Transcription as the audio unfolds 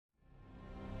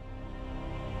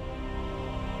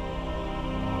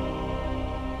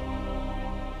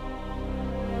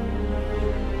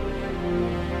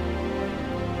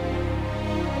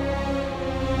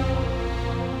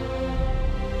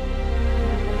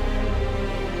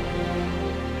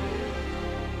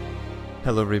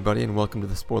Hello everybody and welcome to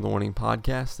the Spoiler Warning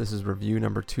Podcast. This is review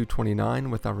number 229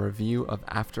 with our review of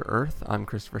After Earth. I'm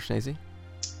Christopher Schnese.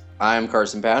 I'm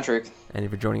Carson Patrick. And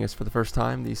if you're joining us for the first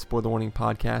time, the Spoiler Warning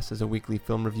Podcast is a weekly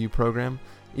film review program.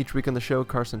 Each week on the show,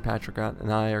 Carson Patrick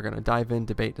and I are going to dive in,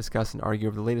 debate, discuss, and argue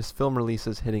over the latest film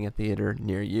releases hitting a theater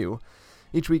near you.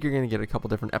 Each week you're going to get a couple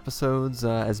different episodes,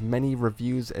 as many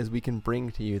reviews as we can bring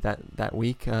to you that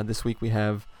week. This week we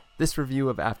have this review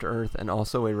of After Earth and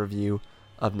also a review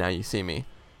of Now You See Me.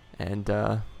 And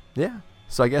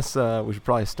so I guess we should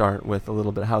probably start with a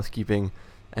little bit of housekeeping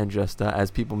and just as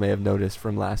people may have noticed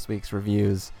from last week's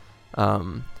reviews,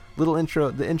 the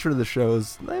intro to the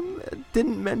shows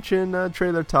didn't mention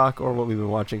trailer talk or what we've been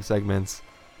watching segments,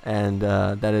 and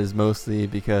that is mostly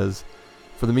because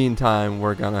for the meantime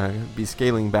we're gonna be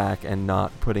scaling back and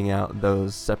not putting out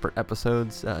those separate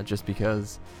episodes just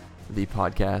because the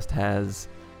podcast has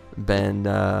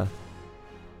been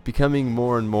becoming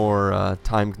more and more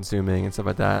time consuming and stuff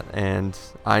like that, and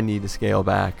I need to scale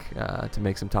back to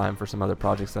make some time for some other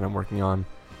projects that I'm working on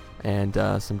and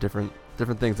some different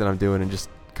things that I'm doing, and just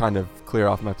kind of clear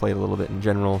off my plate a little bit in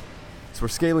general. So we're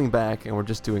scaling back and we're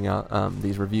just doing out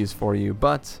these reviews for you,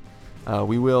 but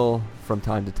we will from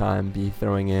time to time be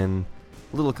throwing in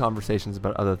little conversations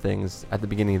about other things at the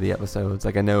beginning of the episodes.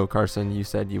 Like I know, Carson, you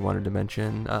said you wanted to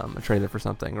mention a trailer for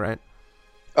something, right?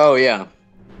 Oh yeah.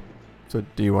 So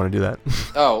do you want to do that?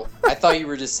 Oh, I thought you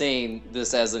were just saying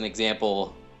this as an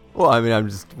example. Well, I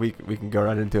mean, we can go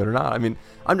right into it or not. I mean,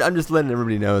 I'm just letting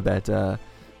everybody know that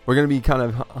we're going to be kind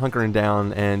of hunkering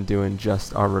down and doing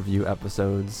just our review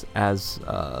episodes as,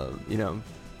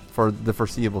 for the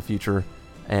foreseeable future.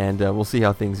 And we'll see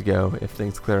how things go. If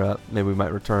things clear up, maybe we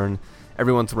might return.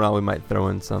 Every once in a while, we might throw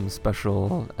in some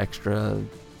special extra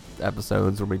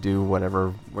episodes where we do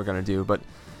whatever we're going to do. But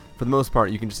for the most part,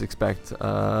 you can just expect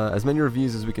as many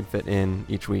reviews as we can fit in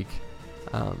each week,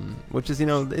 which is,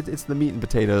 it's the meat and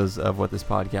potatoes of what this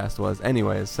podcast was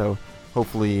anyways. So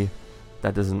hopefully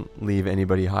that doesn't leave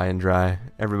anybody high and dry.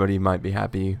 Everybody might be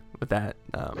happy with that.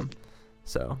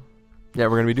 So, yeah,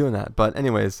 we're going to be doing that. But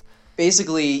anyways.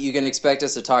 Basically, you can expect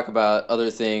us to talk about other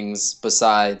things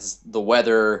besides the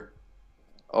weather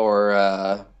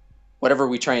or whatever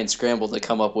we try and scramble to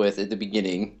come up with at the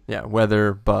beginning. Yeah,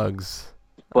 weather, bugs,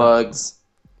 Yeah,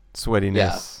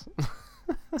 sweatiness.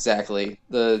 exactly.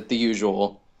 The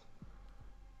usual.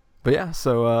 But yeah,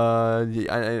 so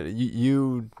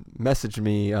you messaged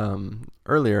me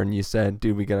earlier and you said,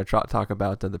 dude, we gotta talk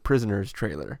about the Prisoners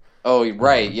trailer. Oh,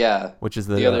 right, yeah. Which is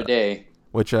the other day.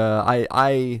 Which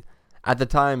I at the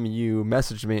time you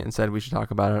messaged me and said we should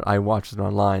talk about it, I watched it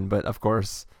online. But of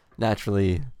course,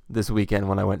 naturally, this weekend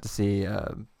when I went to see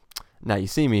Now You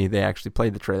See Me, they actually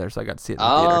played the trailer, so I got to see it in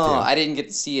the theater too. Oh, I didn't get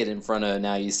to see it in front of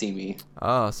Now You See Me.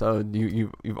 Oh, so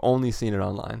you've only seen it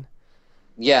online.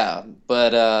 Yeah,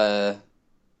 but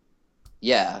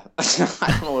yeah, I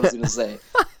don't know what I was gonna say.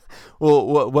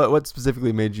 Well, what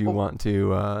specifically made you want to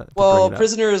well, bring it up?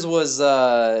 Prisoners was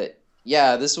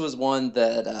this was one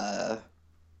that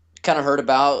kind of heard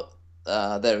about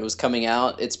that it was coming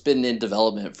out. It's been in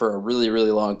development for a really, really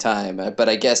long time, but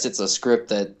I guess it's a script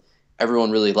that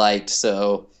everyone really liked,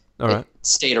 so it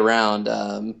stayed around.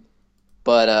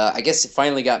 But I guess it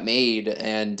finally got made,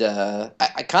 and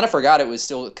I kind of forgot it was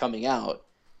still coming out.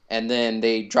 And then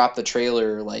they dropped the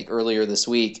trailer like earlier this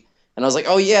week, and I was like,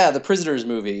 oh yeah, the Prisoners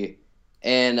movie.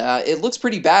 And it looks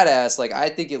pretty badass. Like, I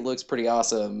think it looks pretty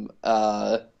awesome.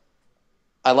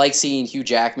 I like seeing Hugh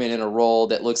Jackman in a role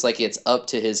that looks like it's up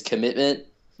to his commitment.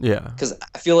 Yeah. Because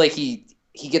I feel like he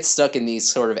gets stuck in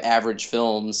these sort of average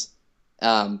films.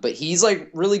 But he's like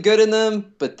really good in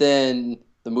them, but then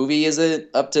the movie isn't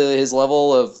up to his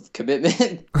level of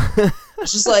commitment.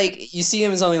 It's just like you see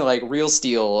him in something like Real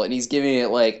Steel and he's giving it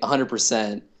like 100%,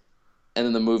 and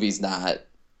then the movie's not.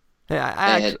 Hey,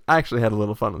 I actually had a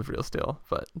little fun with Real Steel,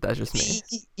 but that's just me.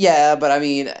 Yeah, but I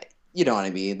mean, you know what I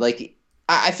mean. Like,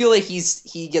 I feel like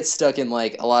he gets stuck in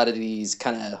like a lot of these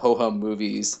kind of ho-hum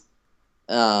movies.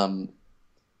 But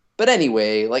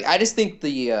anyway, like I just think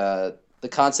the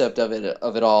concept of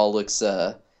it all looks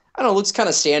I don't know, looks kind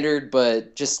of standard,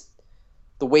 but just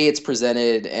the way it's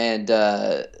presented and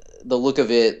the look of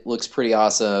it looks pretty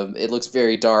awesome. It looks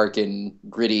very dark and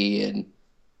gritty, and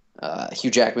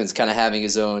Hugh Jackman's kind of having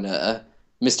his own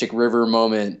Mystic River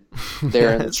moment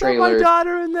there in the trailer. My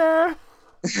daughter in there.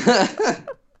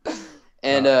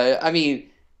 And I mean,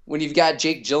 when you've got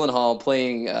Jake Gyllenhaal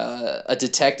playing a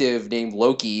detective named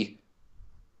Loki,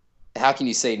 how can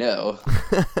you say no?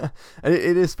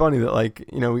 It is funny that, like,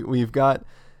 we've got.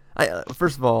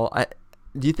 First of all,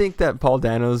 Do you think that Paul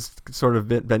Dano's sort of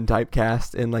been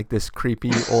typecast in like this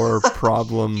creepy or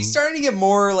problem? He's starting to get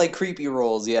more like creepy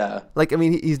roles, yeah. Like, I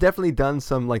mean, he's definitely done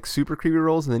some like super creepy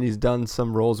roles, and then he's done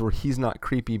some roles where he's not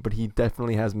creepy, but he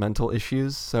definitely has mental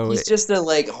issues. So He's just a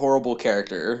like horrible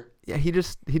character. yeah, he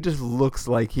just looks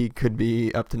like he could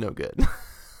be up to no good.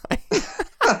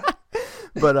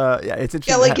 But yeah, it's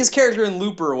interesting. Yeah, like his character in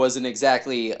Looper wasn't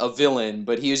exactly a villain,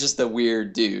 but he was just a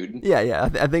weird dude. Yeah.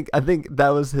 I think that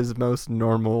was his most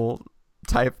normal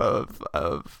type of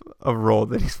role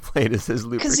that he's played as his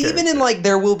Looper. Because even in like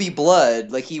There Will Be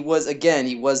Blood, like he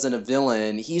wasn't a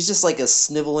villain. He's just like a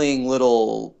sniveling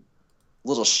little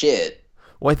shit.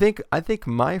 Well, I think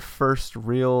my first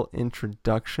real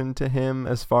introduction to him,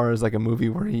 as far as like a movie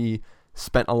where he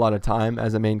spent a lot of time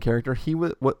as a main character, he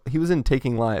was in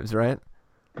Taking Lives, right?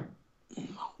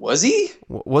 Was he?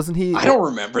 Wasn't he? I don't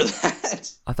remember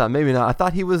that. I thought maybe not. I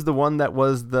thought he was the one that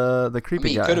was the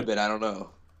creepy guy. He could have been. I don't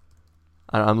know.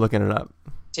 I'm looking it up.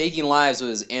 Taking Lives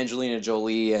was Angelina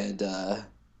Jolie and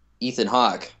Ethan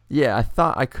Hawke. Yeah,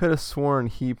 I could have sworn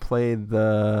he played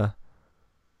the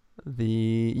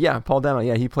Paul Dano.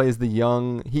 Yeah, he plays the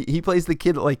young. He plays the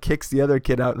kid that like kicks the other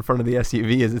kid out in front of the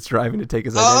SUV as it's driving to take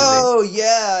his identity. Oh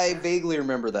yeah, I vaguely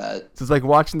remember that. So it's like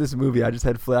watching this movie. I just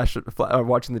had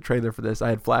watching the trailer for this. I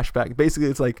had flashback. Basically,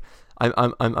 it's like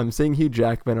I'm seeing Hugh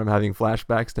Jackman. I'm having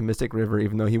flashbacks to Mystic River,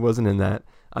 even though he wasn't in that.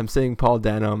 I'm seeing Paul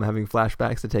Dano. I'm having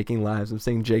flashbacks to Taking Lives. I'm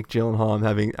seeing Jake Gyllenhaal.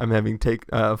 I'm having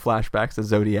flashbacks to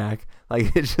Zodiac.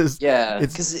 Like it's just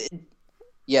because.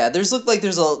 Yeah, there's a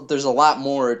lot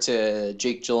more to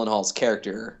Jake Gyllenhaal's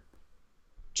character,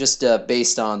 just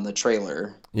based on the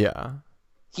trailer. Yeah,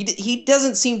 he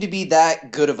doesn't seem to be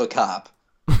that good of a cop.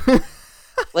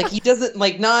 Like he doesn't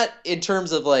like not in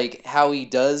terms of like how he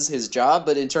does his job,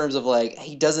 but in terms of like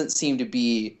he doesn't seem to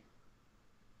be.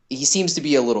 He seems to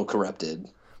be a little corrupted.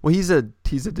 Well, he's a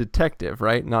detective,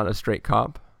 right? Not a straight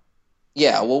cop.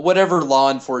 Yeah, well, whatever law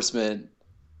enforcement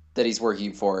that he's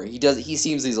working for, he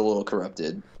seems he's a little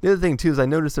corrupted. The other thing too is I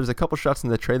noticed there's a couple shots in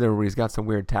the trailer where he's got some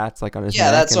weird tats like on his neck.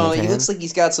 Yeah, that's and all. his He hand. looks like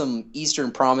he's got some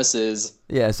Eastern Promises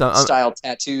style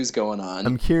tattoos going on.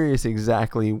 I'm curious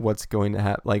exactly what's going to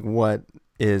happen. Like, what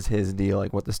is his deal?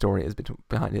 Like, what the story is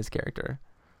behind his character.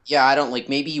 Yeah, I don't like.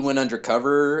 Maybe he went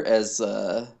undercover as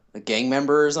a gang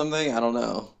member or something. I don't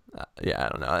know. Yeah, I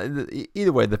don't know.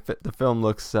 Either way, the film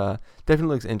looks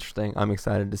definitely looks interesting. I'm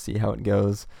excited to see how it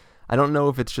goes. I don't know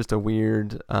if it's just a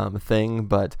weird thing,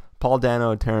 but Paul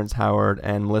Dano, Terrence Howard,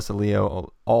 and Melissa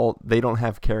Leo they don't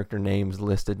have character names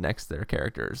listed next to their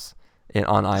characters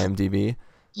on IMDb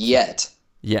Yet.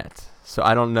 So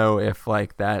I don't know if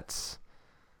like that's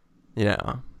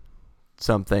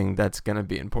something that's gonna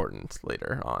be important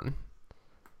later on.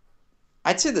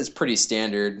 I'd say that's pretty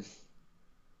standard.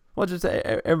 Well, just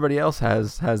everybody else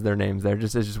has their names there.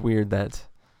 It's just weird that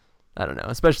I don't know,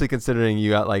 especially considering you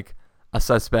got like a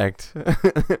suspect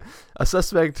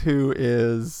who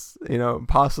is,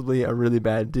 possibly a really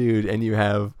bad dude, and you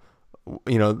have,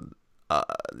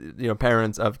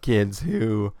 parents of kids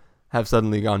who have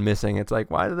suddenly gone missing. It's like,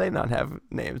 why do they not have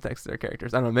names next to their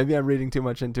characters? I don't know. Maybe I'm reading too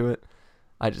much into it.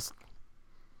 I just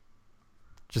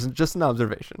an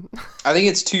observation. I think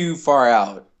it's too far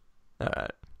out. All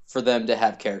right. For them to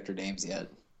have character names yet.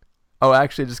 Oh,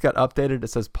 actually, it just got updated. It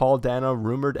says Paul Dano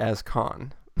rumored as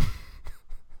Khan.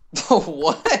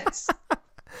 What?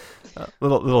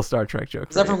 Little Star Trek joke.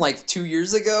 Is that from like 2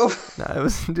 years ago? No, it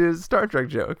was a Star Trek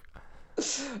joke.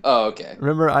 Oh, okay.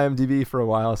 Remember IMDb for a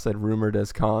while said rumored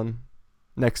as Khan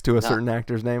next to a certain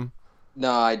actor's name?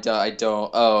 No, I don't.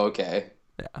 Oh, okay.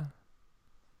 Yeah.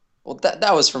 Well,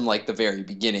 that was from like the very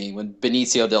beginning when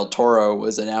Benicio del Toro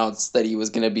was announced that he was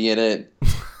going to be in it.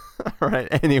 All right.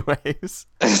 Anyways,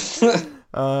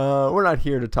 we're not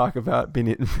here to talk about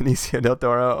Benicio del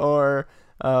Toro or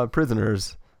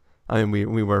Prisoners. I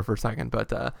mean, we were for a second,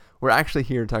 but we're actually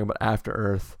here to talk about After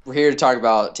Earth. We're here to talk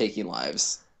about Taking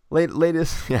Lives.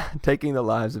 Latest, taking the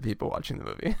lives of people watching the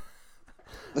movie.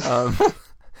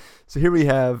 So here we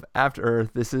have After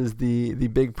Earth. This is the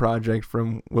big project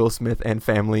from Will Smith and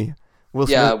family. Will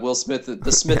Smith,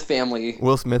 the Smith family.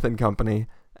 Will Smith and company.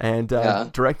 And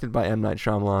directed by M. Night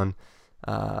Shyamalan.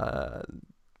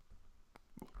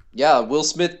 Will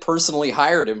Smith personally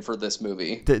hired him for this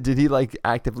movie. Did he like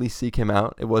actively seek him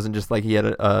out? It wasn't just like he had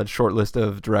a short list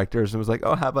of directors and was like,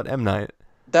 oh, how about M. Night?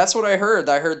 That's what I heard.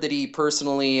 I heard that he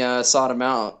personally sought him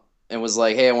out and was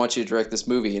like, hey, I want you to direct this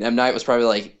movie. And M. Night was probably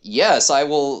like, yes, I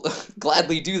will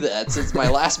gladly do that since my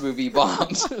last movie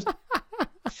bombed.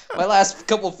 My last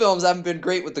couple films haven't been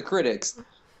great with the critics.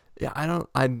 Yeah,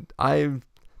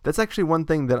 That's actually one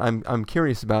thing that I'm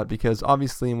curious about, because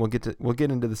obviously, and we'll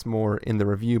get into this more in the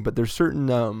review, but there's certain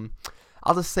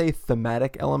I'll just say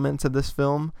thematic elements of this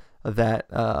film that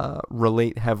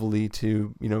relate heavily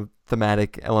to,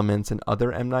 thematic elements in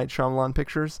other M. Night Shyamalan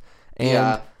pictures. And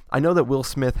Yeah. I know that Will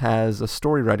Smith has a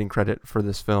story writing credit for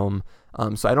this film,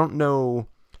 so I don't know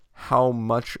how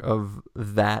much of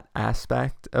that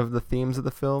aspect of the themes of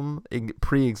the film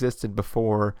pre-existed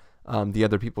before the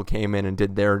other people came in and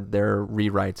did their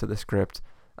rewrites of the script.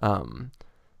 All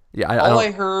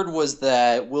I heard was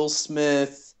that Will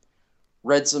Smith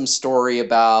read some story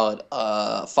about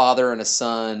a father and a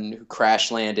son who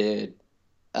crash landed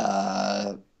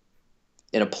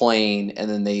in a plane, and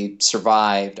then they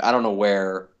survived. I don't know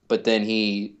where, but then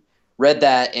he read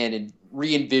that and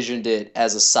re-envisioned it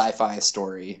as a sci-fi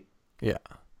story. Yeah.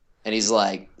 And he's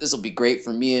like, "This will be great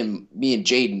for me and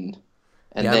Jaden."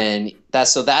 And Yeah. then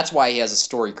that's why he has a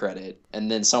story credit. And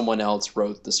then someone else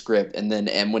wrote the script. And when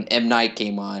M. Night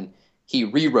came on, he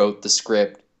rewrote the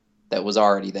script that was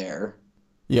already there.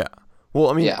 Yeah. Well,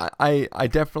 I mean, Yeah. I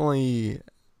definitely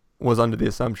was under the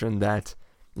assumption that,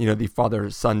 the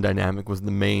father-son dynamic was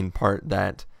the main part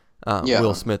that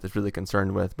Will Smith is really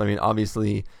concerned with. But I mean,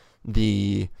 obviously,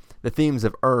 the themes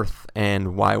of Earth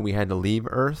and why we had to leave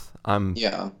Earth,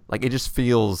 it just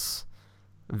feels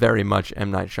very much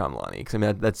M. Night Shyamalan-y. Because I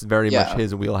mean, that's very much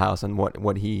his wheelhouse and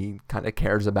what he kind of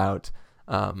cares about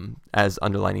as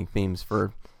underlining themes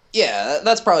for. Yeah,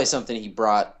 that's probably something he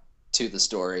brought to the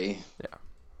story. Yeah,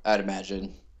 I'd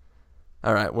imagine.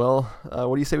 All right. Well,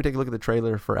 what do you say we take a look at the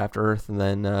trailer for After Earth, and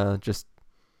then just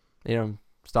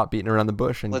stop beating around the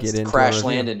bush and get into crash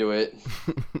land into it.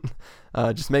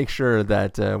 Just make sure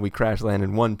that we crash land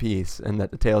in one piece and that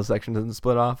the tail section doesn't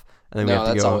split off, and then we have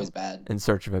to that's go always bad. in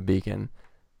search of a beacon.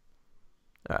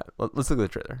 All right, let's look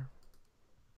at the trailer.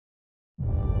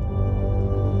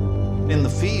 In the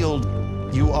field,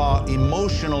 you are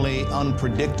emotionally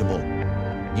unpredictable.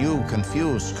 You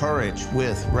confuse courage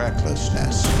with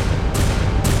recklessness.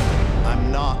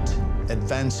 I'm not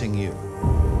advancing you.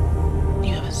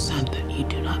 You have a son that you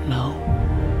do not know.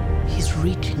 He's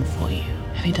reaching for you,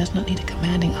 and he does not need a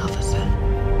commanding officer.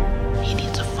 He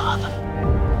needs a father.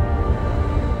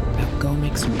 Now go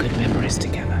make some good memories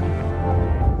together.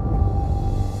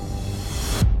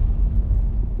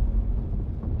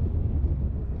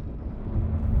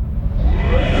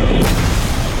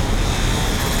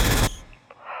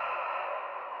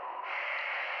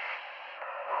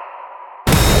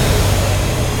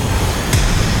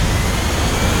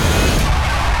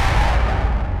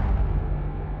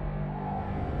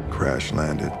 Crash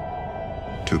landed.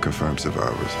 2 confirmed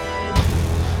survivors.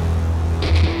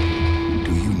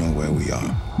 Do you know where we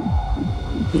are?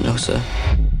 No, sir.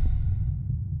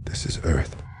 This is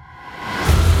Earth.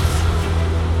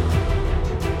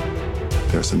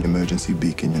 There's an emergency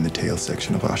beacon in the tail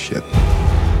section of our ship,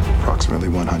 approximately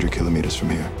 100 kilometers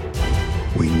from here.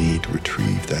 We need to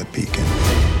retrieve that beacon.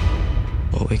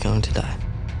 Or we're going to die.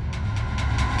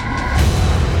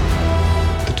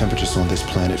 The temperatures on this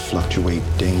planet fluctuate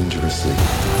dangerously.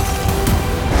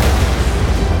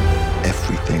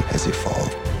 Everything has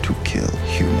evolved to kill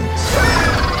humans.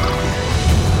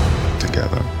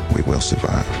 Together, we will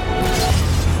survive.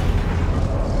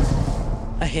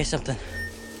 I hear something.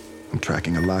 I'm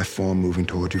tracking a life form moving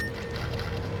toward you.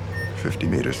 50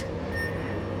 meters.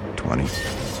 20.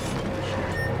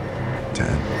 10.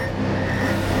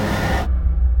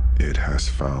 It has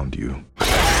found you.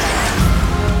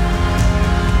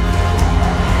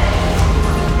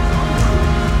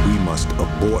 We must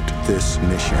abort this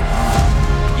mission.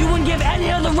 You wouldn't give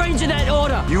any other ranger that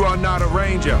order! You are not a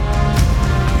ranger.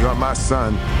 You are my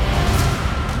son.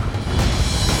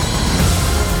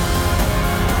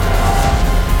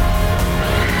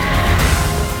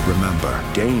 Remember,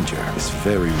 danger is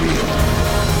very real.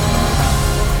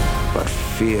 But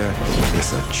fear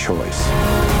is a choice.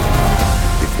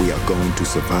 If we are going to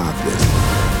survive this,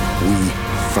 we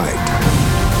fight.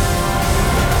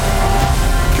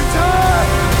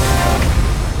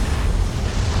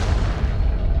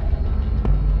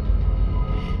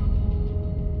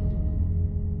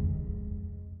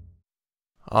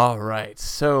 All right,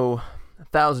 so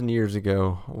 1,000 years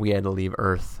ago, we had to leave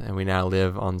Earth, and we now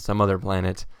live on some other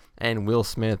planet. And Will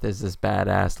Smith is this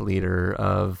badass leader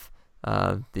of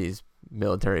these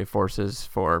military forces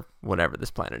for whatever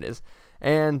this planet is.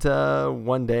 And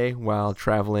one day, while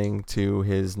traveling to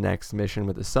his next mission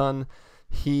with his son,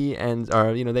 they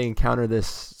encounter this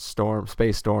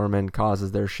space storm, and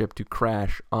causes their ship to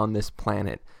crash on this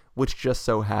planet, which just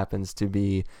so happens to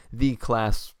be the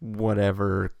class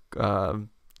whatever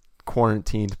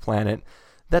quarantined planet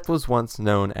that was once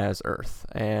known as Earth.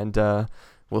 And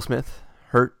Will Smith,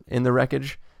 hurt in the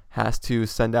wreckage, has to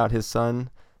send out his son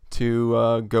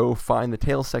to go find the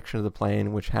tail section of the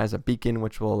plane, which has a beacon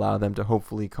which will allow them to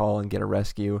hopefully call and get a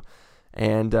rescue.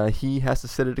 And he has to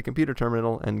sit at a computer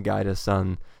terminal and guide his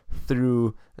son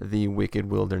through the wicked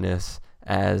wilderness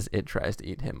as it tries to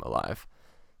eat him alive.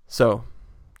 So,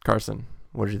 Carson,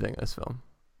 what did you think of this film?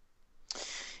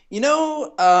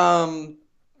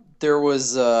 There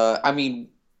was,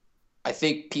 I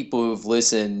think people who've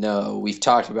listened know we've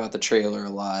talked about the trailer a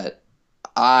lot.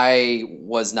 I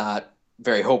was not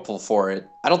very hopeful for it.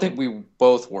 I don't think we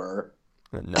both were.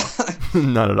 No,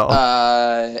 not at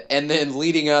all. And then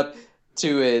leading up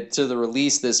to the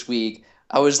release this week,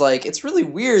 I was like, it's really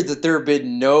weird that there have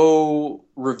been no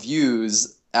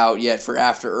reviews out yet for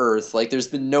After Earth. Like, there's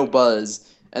been no buzz.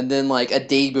 And then, like, a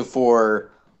day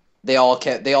before they all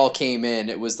came in,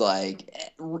 it was like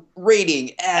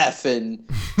rating F and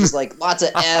just like lots of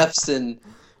Fs and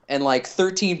like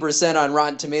 13% on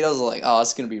Rotten Tomatoes. I was like, oh,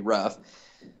 it's gonna be rough.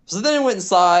 So then I went and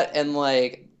saw it, and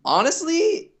like,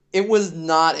 honestly, it was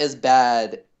not as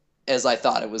bad as I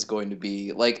thought it was going to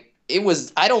be. Like, it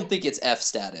was. I don't think it's F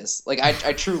status. Like,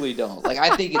 I truly don't. Like,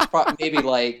 I think it's maybe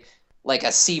like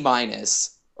a C-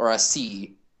 or a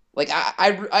C. Like,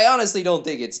 I honestly don't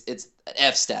think it's an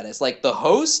F status. Like, The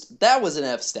Host, that was an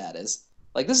F status.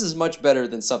 Like, this is much better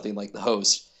than something like The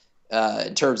Host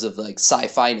in terms of like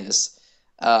sci-fi-ness.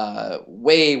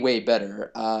 Way, way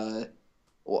better.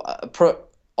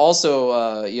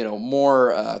 Also,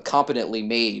 more competently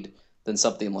made than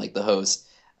something like The Host.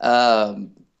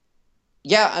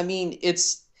 Yeah, I mean,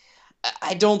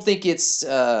 I don't think it's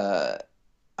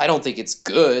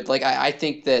good. Like, I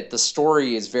think that the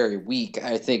story is very weak.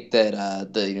 I think that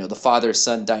the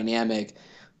father-son dynamic,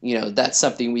 that's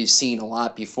something we've seen a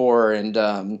lot before, and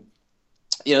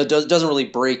doesn't really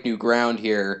break new ground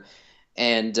here.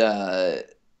 And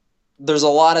there's a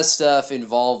lot of stuff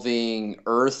involving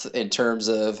Earth in terms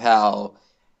of how,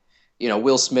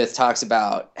 Will Smith talks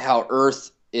about how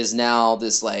Earth is now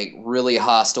this like really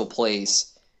hostile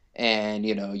place, and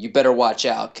you better watch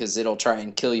out because it'll try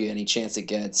and kill you any chance it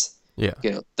gets. Yeah.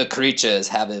 The creatures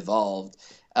have evolved.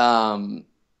 And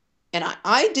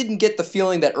I didn't get the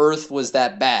feeling that Earth was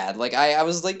that bad. Like, I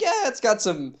was like, yeah, it's got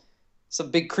some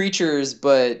big creatures,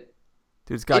 but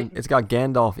dude, it's got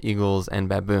Gandalf eagles and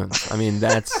baboons. I mean,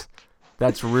 that's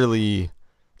really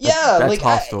that's like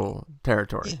hostile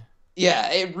territory.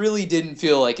 Yeah, it really didn't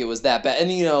feel like it was that bad.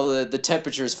 And the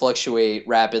temperatures fluctuate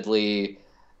rapidly.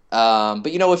 But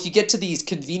if you get to these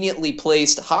conveniently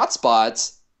placed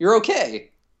hotspots, you're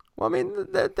okay. Well, I mean,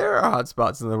 there are hot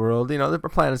spots in the world. The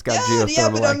planet's got geothermal yeah,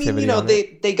 but I mean, activity on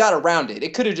it. they got around it.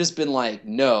 It could have just been like,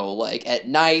 no, like at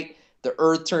night, the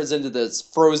Earth turns into this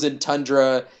frozen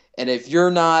tundra, and if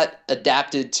you're not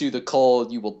adapted to the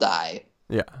cold, you will die.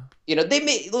 Yeah.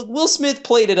 Will Smith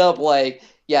played it up like,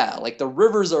 yeah, like the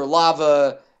rivers are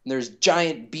lava, and there's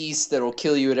giant beasts that'll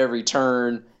kill you at every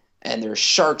turn, and there's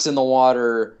sharks in the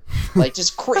water. Like,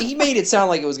 just he made it sound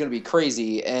like it was going to be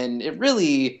crazy, and it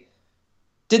really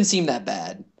didn't seem that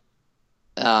bad.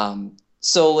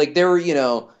 So like there were,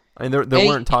 I mean, there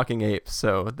weren't talking apes,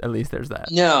 so at least there's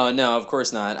that. No, of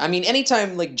course not. I mean,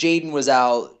 anytime like Jaden was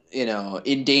out,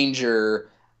 in danger,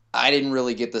 I didn't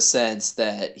really get the sense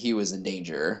that he was in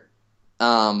danger.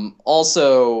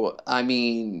 Also, I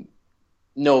mean,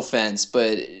 no offense,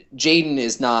 but Jaden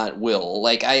is not Will.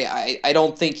 Like, I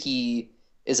don't think he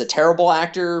is a terrible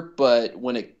actor, but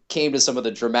when it came to some of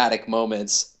the dramatic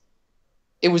moments,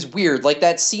 it was weird. Like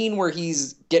that scene where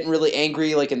he's getting really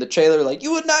angry, like in the trailer, like,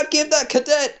 you would not give that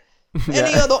cadet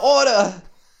any other order.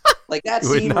 Like that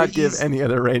scene would not give any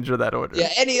other ranger that order.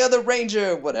 Yeah, any other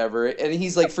ranger, whatever. And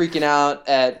he's like freaking out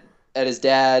at his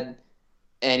dad,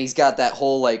 and he's got that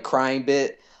whole like crying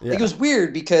bit. Yeah. Like, it was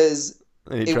weird because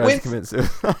and he tries to commit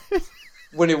suicide.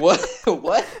 When it was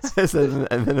what?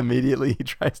 And then immediately he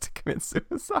tries to commit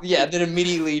suicide. Yeah, then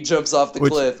immediately he jumps off the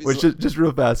cliff. Which is just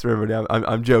real fast for everybody.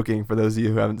 I'm joking for those of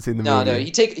you who haven't seen the movie. No,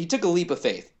 he took a leap of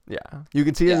faith. Yeah, you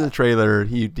can see it in the trailer.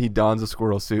 He dons a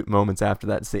squirrel suit moments after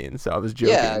that scene. So I was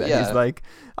joking that he's like,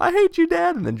 "I hate you,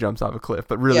 Dad," and then jumps off a cliff.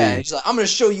 But really, he's like, "I'm gonna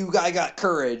show you, I got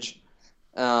courage."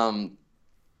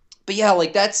 But yeah,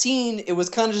 like that scene, it was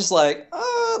kind of just like,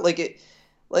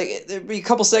 there'd be a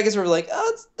couple seconds where we're like,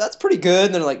 oh, that's pretty good.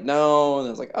 And then like, no. And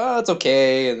then it's like, oh, it's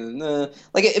okay. And then,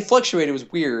 like, it fluctuated. It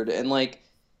was weird. And like,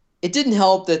 it didn't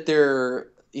help that their,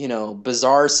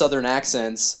 bizarre Southern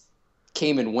accents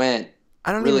came and went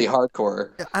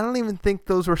hardcore. I don't even think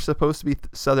those were supposed to be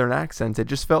Southern accents. It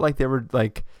just felt like they were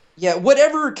like, yeah,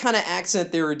 whatever kind of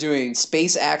accent they were doing,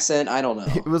 space accent, I don't know.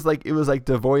 It was like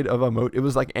devoid of it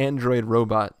was like android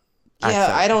robot Yeah,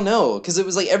 accent. I don't know, because it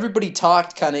was like everybody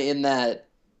talked kind of in that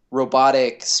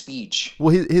robotic speech.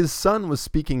 Well, his son was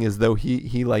speaking as though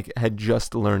he like had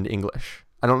just learned English.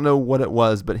 I don't know what it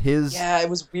was, but his Yeah, it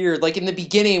was weird. Like in the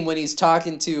beginning when he's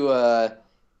talking to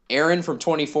Aaron from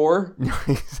 24, and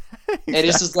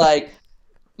it's just exactly. like,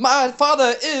 my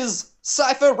father is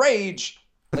Cypher Rage.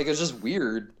 Like, it's just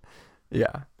weird.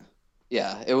 Yeah.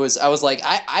 Yeah, it was. I was like,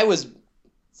 I was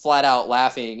flat out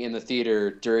laughing in the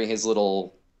theater during his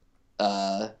little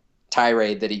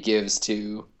tirade that he gives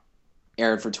to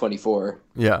Aaron from 24.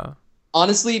 Yeah.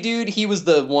 Honestly, dude, he was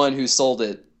the one who sold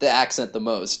the accent the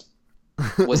most.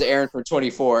 Was Aaron from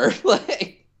 24.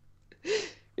 Like,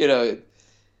 you know,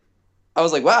 I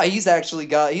was like, wow, he's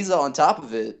on top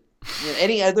of it.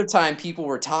 Any other time people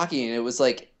were talking, it was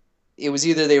like, it was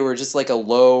either they were just like a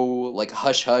low, like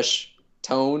hush hush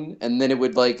tone, and then it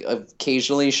would like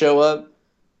occasionally show up.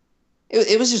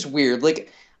 It was just weird.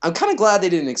 Like, I'm kind of glad they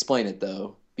didn't explain it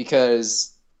though,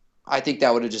 because I think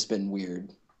that would have just been weird.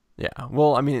 Yeah.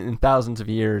 Well, I mean, in thousands of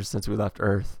years since we left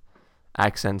Earth,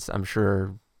 accents, I'm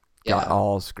sure, got Yeah,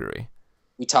 all screwy.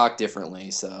 we talk differently,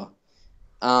 so.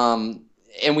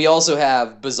 And we also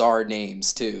have bizarre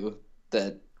names too.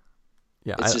 That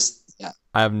Yeah. it's just yeah.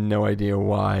 I have no idea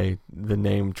why the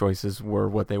name choices were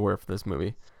what they were for this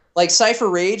movie. Like Cypher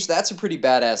Rage, that's a pretty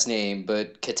badass name,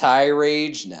 but Katai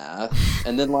Rage, nah.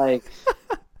 And then like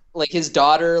his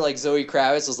daughter, like Zoe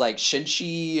Kravitz, was like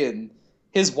Shinchi, and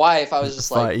his wife, I was just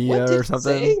like, Faia what did or he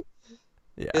something? say?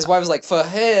 Yeah. His wife was like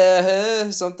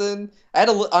Faheh something. I had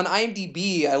on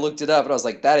IMDb, I looked it up, and I was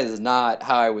like, that is not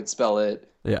how I would spell it.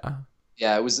 Yeah.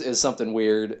 Yeah, it was something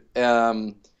weird.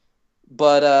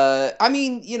 But I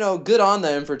mean, good on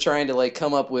them for trying to like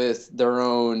come up with their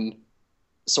own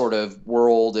sort of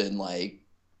world and like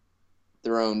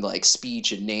their own like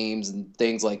speech and names and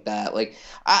things like that. Like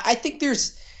I think there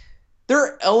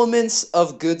are elements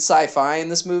of good sci-fi in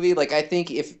this movie. Like I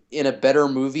think if in a better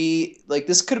movie, like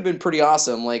this could have been pretty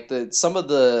awesome. Like some of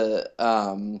the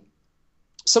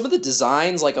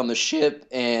designs like on the ship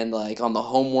and like on the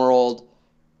home world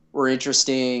were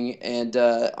interesting, and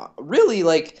really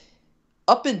like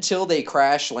up until they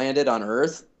crash landed on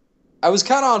Earth, I was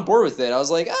kind of on board with it. I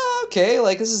was like, okay,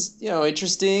 like this is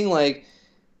interesting. Like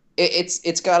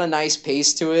it's got a nice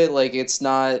pace to it. Like it's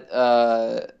not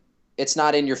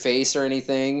in your face or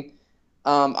anything.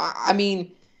 I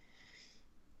mean,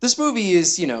 this movie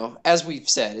is as we've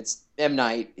said, it's M.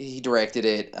 Night. He directed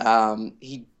it.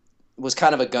 He was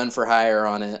kind of a gun for hire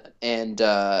on it, and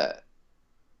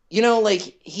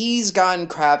like he's gotten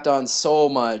crapped on so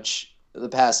much the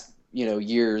past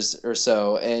years or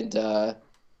so, and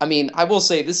I mean, I will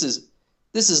say this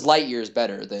is light years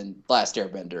better than Last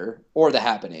Airbender or The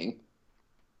Happening.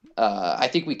 I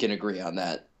think we can agree on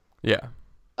that. Yeah.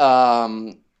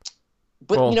 But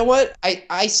Well, you know what?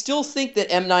 I still think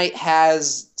that M. Night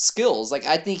has skills. Like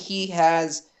I think he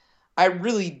has. I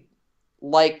really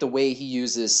like the way he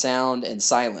uses sound and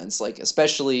silence. Like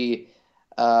especially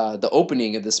the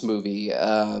opening of this movie.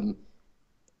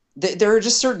 There are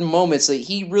just certain moments that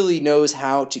he really knows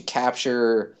how to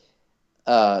capture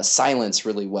silence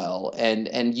really well, and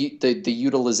the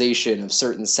utilization of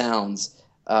certain sounds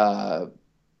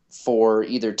for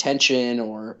either tension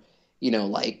or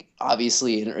like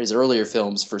obviously in his earlier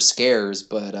films for scares.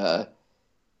 But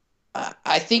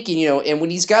I think and when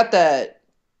he's got that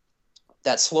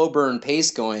slow burn pace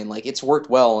going, like it's worked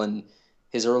well in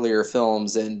his earlier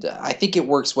films, and I think it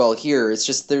works well here. It's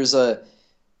just there's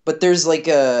like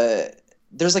a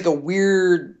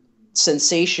weird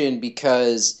sensation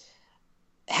because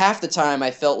half the time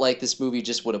I felt like this movie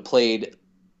just would have played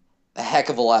a heck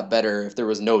of a lot better if there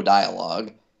was no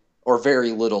dialogue or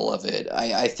very little of it.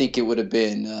 I think it would have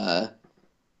been a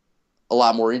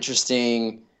lot more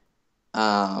interesting.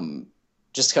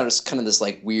 Just kind of this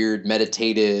like weird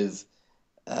meditative,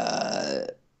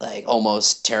 like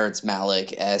almost Terrence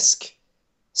Malick-esque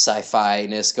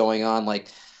sci-fi-ness going on. Like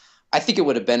I think it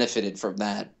would have benefited from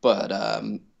that, but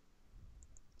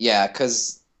yeah,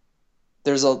 because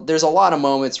there's a lot of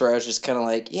moments where I was just kind of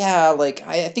like, yeah, like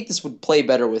I think this would play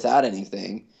better without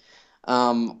anything.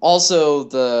 Also,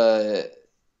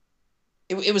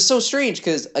 it was so strange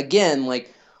because again,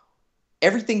 like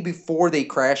everything before they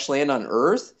crash land on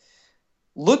Earth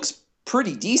looks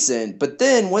pretty decent, but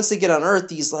then once they get on Earth,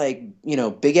 these like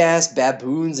big ass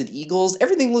baboons and eagles,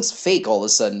 everything looks fake all of a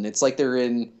sudden. It's like they're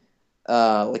in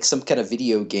like some kind of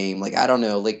video game. Like I don't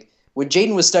know, like when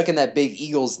Jaden was stuck in that big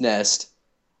eagle's nest,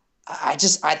 I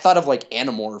thought of like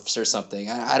Animorphs or something.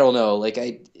 I don't know, like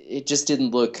it just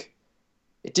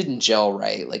it didn't gel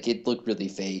right. Like it looked really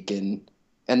fake, and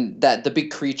that the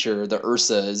big creature, the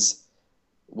Ursas,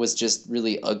 was just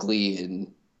really ugly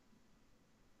and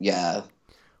yeah.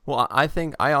 Well, I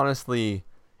think I honestly,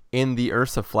 in the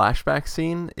Ursa flashback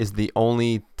scene, is the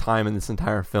only time in this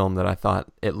entire film that I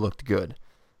thought it looked good.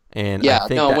 And Yeah, I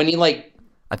think no, that, when he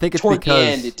I think it's toward the because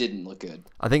end, it didn't look good.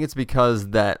 I think it's because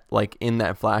that like in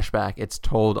that flashback, it's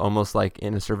told almost like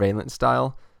in a surveillance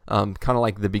style, kind of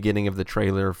like the beginning of the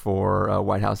trailer for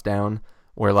White House Down,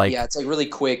 where like Yeah, it's like really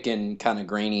quick and kind of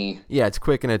grainy. yeah, it's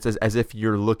quick and it's as if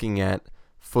you're looking at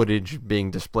footage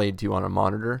being displayed to you on a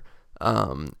monitor.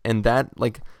 And that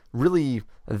like really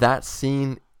that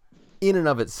scene in and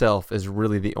of itself is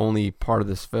really the only part of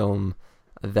this film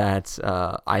that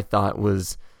I thought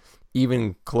was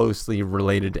even closely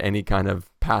related to any kind of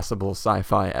passable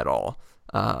sci-fi at all.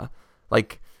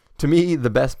 Like to me, the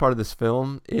best part of this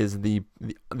film is the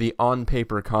on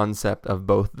paper concept of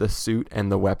both the suit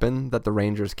and the weapon that the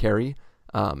Rangers carry.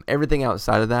 Everything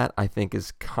outside of that, I think,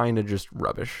 is kind of just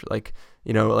rubbish. Like,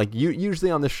 you know, like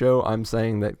usually on the show, I'm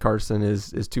saying that Carson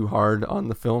is too hard on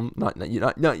the film.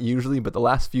 Not usually, but the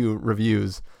last few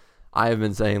reviews, I have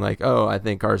been saying like, oh, I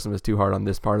think Carson was too hard on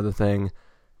this part of the thing,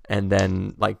 and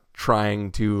then like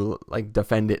trying to like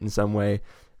defend it in some way.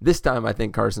 This time, I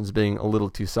think Carson's being a little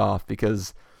too soft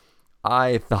because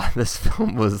I thought this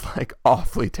film was like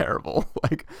awfully terrible.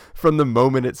 Like from the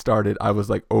moment it started, I was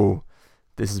like, oh,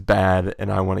 this is bad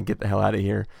and I want to get the hell out of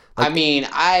here. Like, I mean,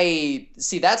 I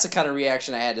see that's the kind of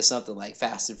reaction I had to something like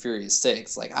Fast and Furious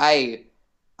 6. Like I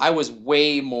was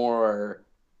way more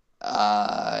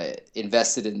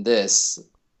invested in this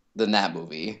than that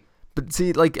movie. but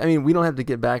see, like, I mean, we don't have to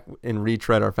get back and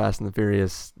retread our Fast and the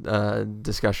Furious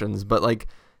discussions, but like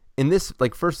in this,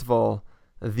 like, first of all,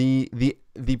 the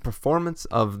performance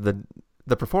of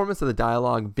the performance of the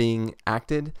dialogue being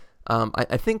acted,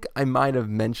 I think I might have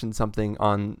mentioned something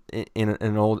in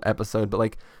an old episode, but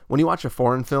like when you watch a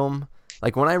foreign film,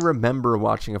 like when I remember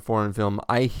watching a foreign film,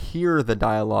 I hear the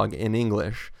dialogue in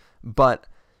English, but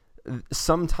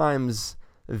sometimes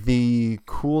the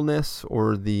coolness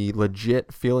or the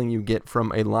legit feeling you get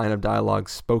from a line of dialogue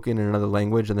spoken in another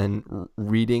language and then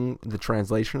reading the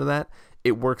translation of that,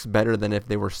 it works better than if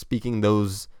they were speaking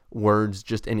those words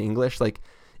just in English. Like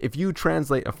if you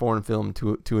translate a foreign film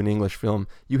to an English film,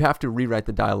 you have to rewrite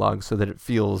the dialogue so that it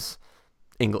feels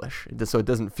English. So it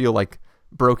doesn't feel like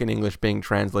broken English being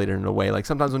translated in a way. Like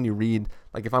sometimes when you read,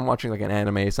 like if I'm watching like an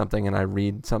anime or something and I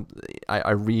read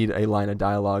I read a line of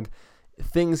dialogue,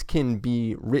 things can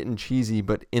be written cheesy,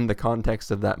 but in the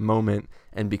context of that moment,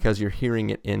 and because you're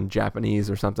hearing it in Japanese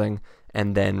or something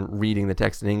and then reading the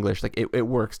text in English, like it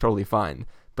works totally fine.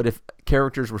 But if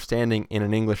characters were standing in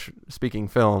an English speaking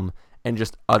film and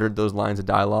just uttered those lines of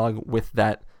dialogue with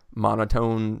that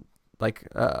monotone like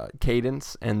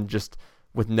cadence and just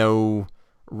with no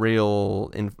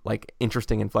real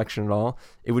interesting inflection at all,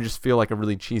 it would just feel like a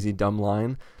really cheesy dumb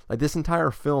line. Like this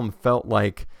entire film felt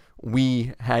like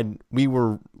we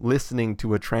were listening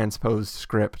to a transposed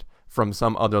script from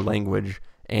some other language,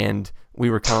 and we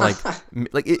were kind of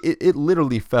like it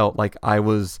literally felt like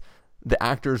the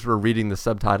actors were reading the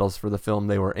subtitles for the film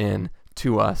they were in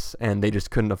to us, and they just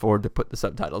couldn't afford to put the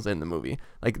subtitles in the movie.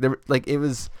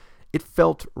 It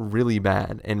felt really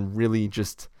bad and really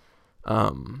just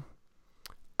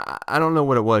I don't know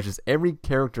what it was. Just every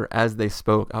character as they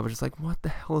spoke, I was just like, what the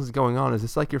hell is going on? Is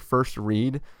this like your first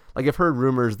read? Like I've heard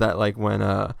rumors that like when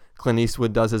Clint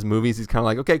Eastwood does his movies, he's kind of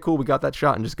like, okay, cool, we got that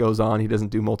shot, and just goes on. He doesn't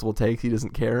do multiple takes. He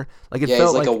doesn't care. Like it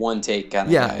felt he's like a one take kind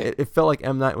of guy. It felt like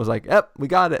M. Night was like, yep, we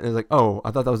got it, and it was like, oh,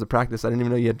 I thought that was a practice. I didn't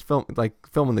even know you had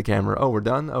filming the camera. Oh, we're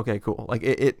done. Okay, cool. Like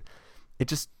it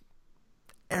just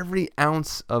every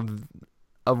ounce of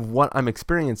what I'm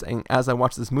experiencing as I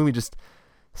watch this movie just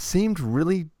seemed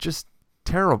really just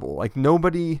terrible. Like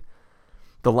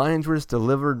the lines were just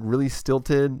delivered really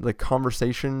stilted. The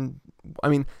conversation, I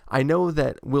mean, I know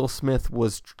that Will Smith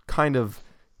was kind of,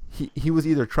 he was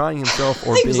either trying himself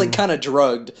or he was like kind of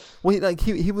drugged. Well,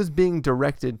 he was being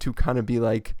directed to kind of be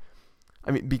like,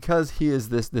 I mean, because he is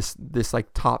this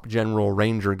like top general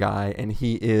ranger guy, and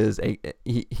he's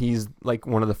like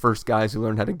one of the first guys who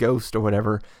learned how to ghost or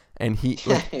whatever, and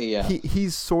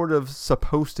he's sort of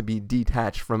supposed to be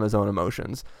detached from his own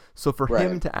emotions. So for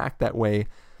him to act that way,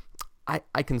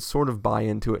 I can sort of buy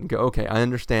into it and go, okay, I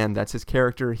understand that's his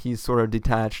character. He's sort of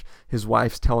detached. His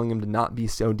wife's telling him to not be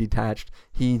so detached.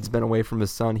 He's been away from his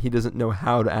son. He doesn't know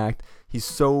how to act. He's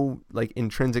so like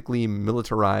intrinsically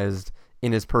militarized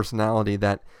in his personality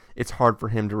that it's hard for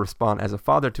him to respond as a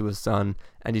father to his son,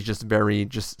 and he's just very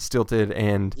stilted,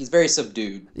 and he's very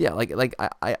subdued. Yeah,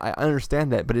 I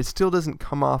understand that, but it still doesn't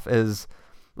come off as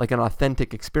like an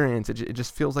authentic experience. It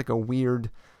just feels like a weird.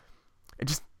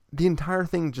 The entire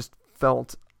thing just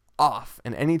felt off.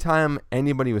 And anytime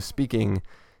anybody was speaking,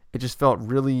 it just felt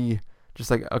really just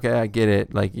like, okay, I get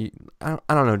it. Like, I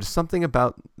don't know, just something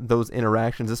about those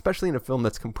interactions, especially in a film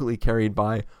that's completely carried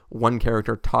by one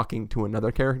character talking to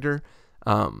another character.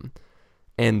 And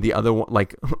the other one,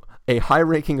 like a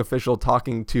high-ranking official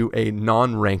talking to a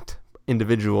non-ranked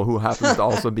individual who happens to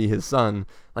also be his son.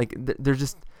 Like, there's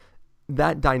just,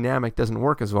 that dynamic doesn't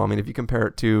work as well. I mean, if you compare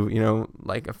it to, you know,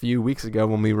 like a few weeks ago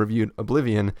when we reviewed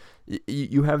Oblivion,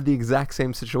 you have the exact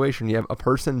same situation. You have a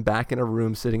person back in a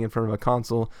room sitting in front of a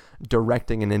console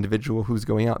directing an individual who's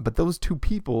going out. But those two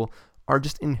people are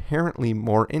just inherently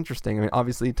more interesting. I mean,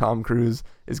 obviously Tom Cruise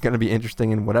is going to be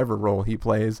interesting in whatever role he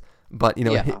plays, but, you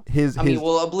know,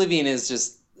 Oblivion is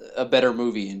just a better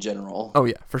movie in general. Oh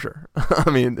yeah, for sure. I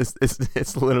mean,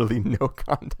 it's literally no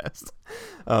contest.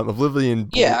 Oblivion.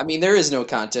 Yeah, I mean, there is no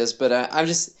contest, but I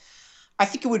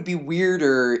think it would be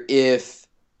weirder if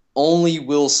only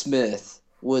Will Smith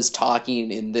was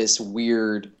talking in this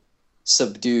weird,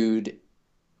 subdued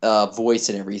voice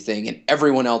and everything, and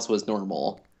everyone else was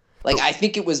normal. Like, I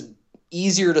think it was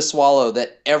easier to swallow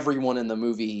that everyone in the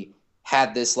movie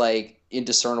had this, like,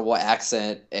 indiscernible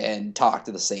accent and talked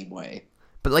the same way.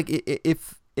 But, like,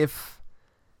 if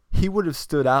he would have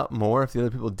stood out more if the other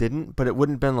people didn't, but it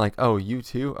wouldn't have been like, oh, you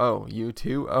too? Oh, you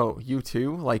too? Oh, you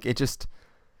too? Like,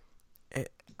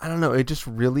 I don't know. It just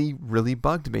really, really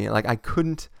bugged me. Like,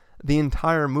 the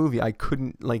entire movie, I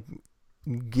couldn't, like,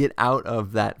 get out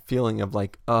of that feeling of,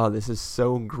 like, oh, this is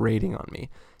so grating on me.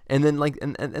 And then, like,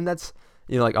 and that's,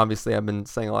 you know, like, obviously I've been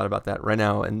saying a lot about that right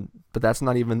now, but that's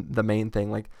not even the main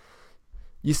thing. Like,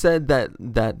 you said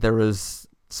that there was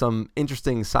some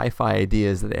interesting sci-fi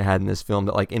ideas that they had in this film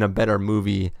that, like, in a better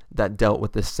movie that dealt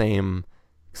with the same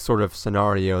sort of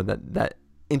scenario, that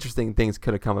interesting things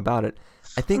could have come about it.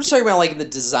 I think I'm just talking about, like, the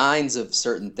designs of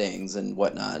certain things and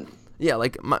whatnot. Yeah,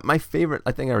 like, my favorite,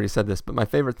 I think I already said this, but my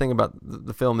favorite thing about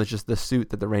the film is just the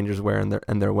suit that the Rangers wear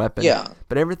and their weapon. Yeah.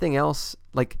 But everything else,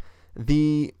 like,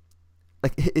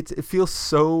 it feels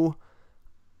so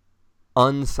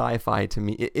un-sci-fi to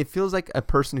me. It feels like a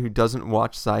person who doesn't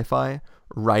watch sci-fi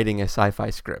writing a sci-fi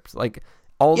script. Like,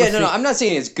 I'm not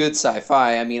saying it's good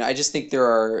sci-fi. I mean, I just think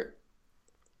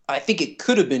I think it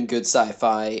could have been good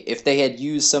sci-fi if they had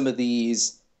used some of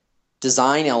these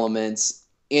design elements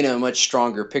in a much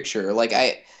stronger picture. Like,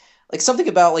 something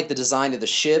about, like, the design of the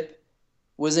ship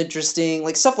was interesting,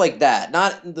 like, stuff like that.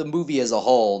 Not the movie as a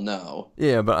whole, no.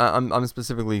 Yeah, but I'm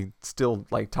specifically still,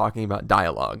 like, talking about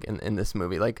dialogue in this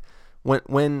movie. Like,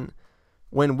 when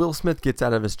Will Smith gets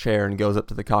out of his chair and goes up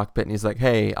to the cockpit and he's like,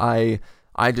 hey, I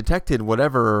detected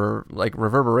whatever, like,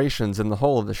 reverberations in the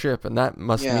hull of the ship, and that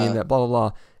must mean that blah, blah,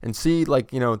 blah. And see,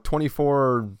 like, you know,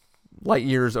 24 light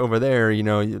years over there, you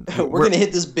know. We're going to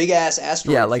hit this big-ass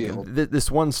asteroid field.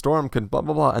 This one storm could blah,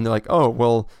 blah, blah. And they're like, oh,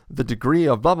 well, the degree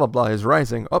of blah, blah, blah is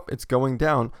rising. Oh, it's going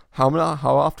down. How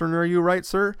often are you right,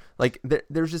 sir? Like,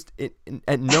 there's just,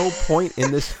 at no point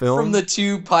in this film. From the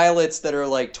two pilots that are,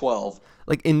 like, 12.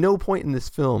 Like, in no point in this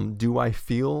film do I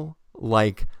feel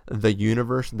like the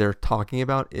universe they're talking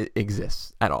about it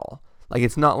exists at all. Like,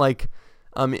 it's not like,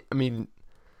 I mean,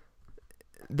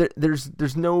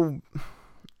 there's no,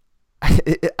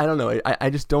 I don't know. I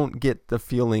just don't get the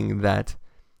feeling that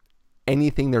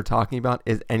anything they're talking about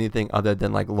is anything other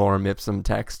than, like, lorem ipsum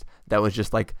text that was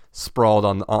just, like,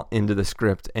 sprawled into the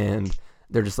script, and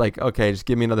they're just like, okay, just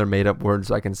give me another made up word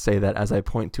so I can say that as I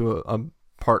point to a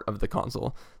part of the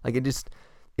console. Like,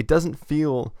 it doesn't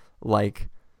feel like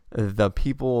the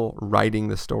people writing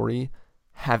the story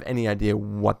have any idea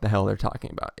what the hell they're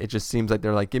talking about. It just seems like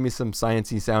they're like, give me some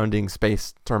sciencey sounding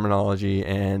space terminology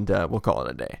and we'll call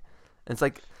it a day. And it's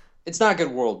like, it's not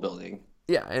good world building.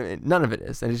 Yeah, I mean, none of it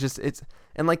is. And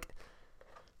and like,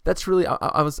 that's really,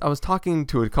 I was talking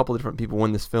to a couple of different people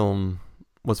when this film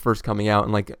was first coming out,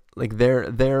 and like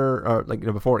they're like, you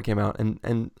know, before it came out,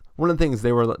 and one of the things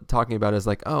they were talking about is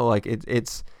like, oh, like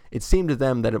it seemed to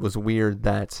them that it was weird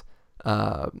that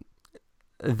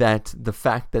that the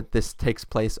fact that this takes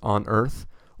place on Earth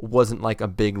wasn't like a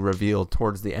big reveal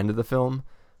towards the end of the film.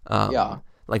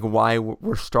 Like, why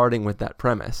we're starting with that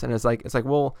premise. And it's like,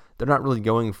 well, they're not really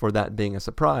going for that being a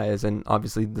surprise. And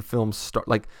obviously the film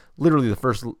like, literally the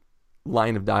first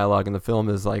line of dialogue in the film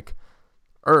is like,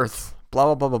 Earth,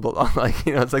 blah, blah, blah, blah, blah. Like,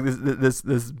 you know, it's like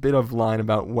this bit of line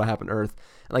about what happened to Earth.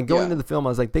 And like, going into the film, I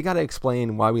was like, they got to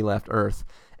explain why we left Earth.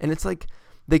 And it's like,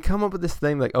 they come up with this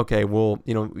thing like, okay, well,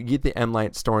 you know, you get the M.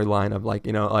 Night storyline of like,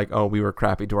 you know, like, oh, we were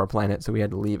crappy to our planet, so we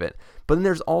had to leave it. But then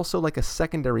there's also like a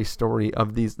secondary story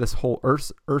of this whole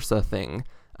Ursa thing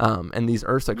and these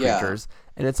Ursa creatures.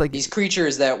 And it's like these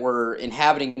creatures that were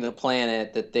inhabiting the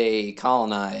planet that they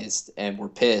colonized and were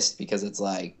pissed because it's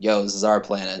like, yo, this is our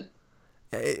planet.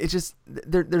 It's just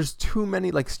there's too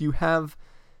many. Like, so you have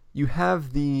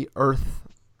the Earth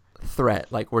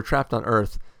threat, like we're trapped on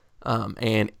Earth,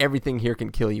 and everything here can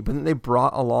kill you. But then they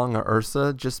brought along a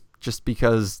Ursa just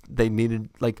because they needed,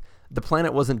 like, the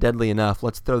planet wasn't deadly enough.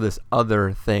 Let's throw this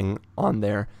other thing on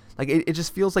there. Like, it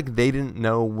just feels like they didn't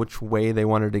know which way they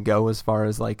wanted to go as far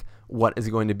as, like, what is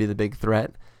going to be the big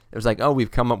threat. It was like, oh, we've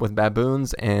come up with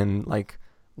baboons and, like,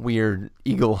 weird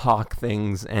eagle hawk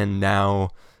things, and now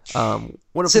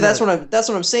what if that's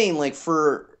what I'm saying. Like,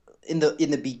 for in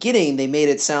the beginning, they made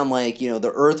it sound like,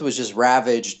 the Earth was just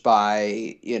ravaged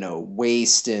by,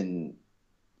 waste and,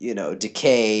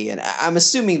 decay. And I'm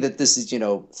assuming that this is,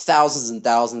 thousands and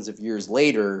thousands of years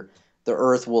later, the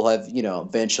Earth will have,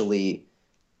 eventually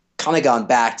kind of gone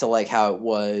back to like how it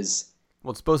was. Well,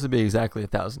 it's supposed to be exactly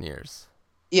 1,000 years.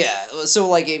 Yeah, so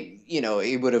like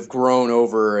it would have grown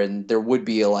over, and there would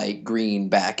be a like green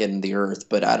back in the Earth,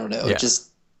 but I don't know. Yeah. It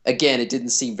just, again, it didn't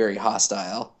seem very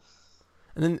hostile.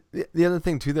 And then the other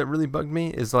thing too that really bugged me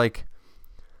is, like,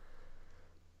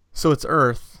 so it's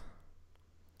Earth,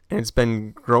 and it's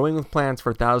been growing with plants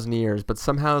for 1,000 years, but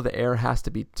somehow the air has to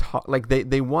be like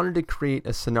they wanted to create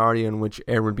a scenario in which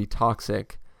air would be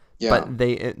toxic. Yeah. But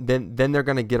then they're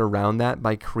going to get around that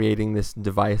by creating this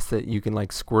device that you can,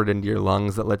 like, squirt into your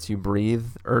lungs that lets you breathe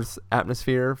Earth's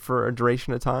atmosphere for a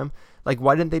duration of time. Like,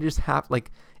 why didn't they just have, like,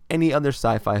 any other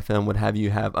sci-fi film would have you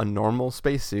have a normal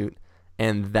spacesuit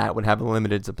and that would have a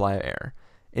limited supply of air.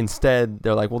 Instead,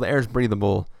 they're like, well, the air is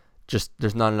breathable, just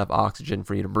there's not enough oxygen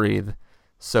for you to breathe.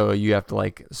 So you have to,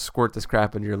 like, squirt this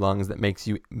crap into your lungs that makes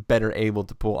you better able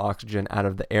to pull oxygen out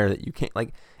of the air that you can't.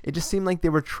 Like, it just seemed like they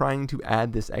were trying to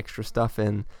add this extra stuff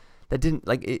in that didn't,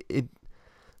 like,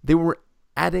 they were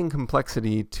adding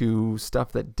complexity to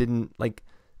stuff that didn't, like,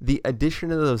 the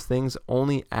addition of those things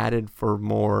only added for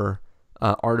more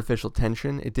artificial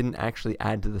tension. It didn't actually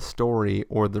add to the story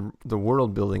or the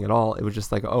world building at all. It was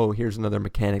just like, oh, here's another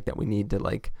mechanic that we need to,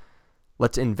 like,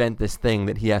 let's invent this thing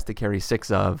that he has to carry 6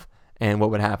 of. And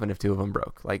what would happen if 2 of them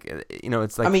broke? Like,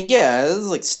 it's like, I mean, yeah,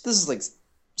 this is like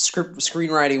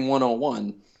screenwriting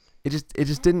 101. It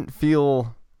just didn't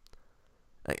feel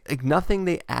like nothing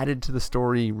they added to the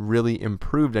story really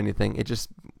improved anything. It just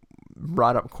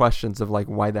brought up questions of, like,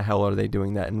 why the hell are they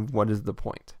doing that, and what is the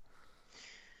point?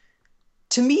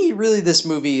 To me, really, this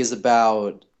movie is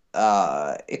about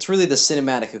it's really the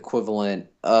cinematic equivalent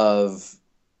of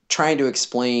trying to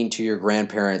explain to your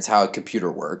grandparents how a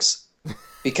computer works.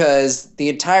 Because the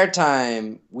entire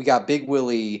time we got Big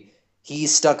Willie,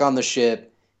 he's stuck on the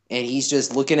ship, and he's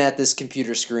just looking at this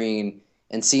computer screen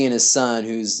and seeing his son,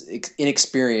 who's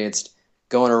inexperienced,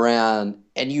 going around.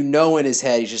 And in his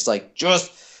head, he's just like,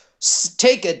 just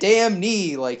take a damn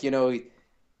knee. Like,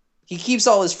 he keeps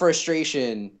all his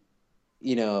frustration,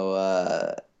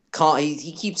 calm.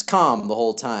 He keeps calm the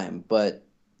whole time. But,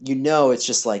 it's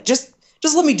just like, just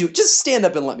let me do it. Just stand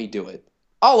up and let me do it.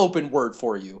 I'll open Word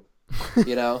for you.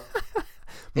 Move.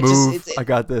 I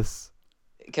got this.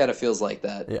 It kind of feels like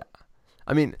that. Yeah.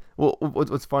 I mean, well,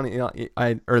 what's funny,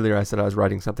 earlier I said I was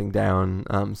writing something down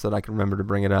so that I can remember to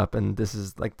bring it up, and this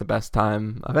is, like, the best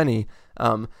time of any.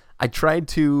 I tried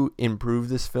to improve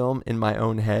this film in my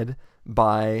own head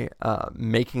by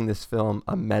making this film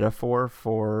a metaphor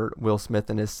for Will Smith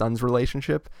and his son's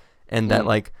relationship, and that,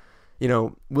 like,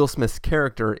 Will Smith's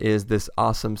character is this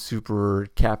awesome super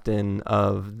captain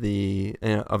of the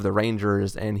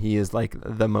Rangers, and he is, like,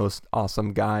 the most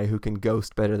awesome guy who can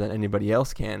ghost better than anybody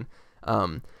else can.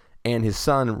 And his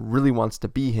son really wants to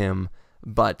be him,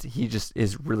 but he just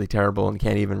is really terrible and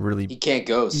can't even really. He can't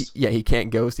ghost. He can't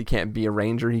ghost. He can't be a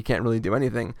ranger. He can't really do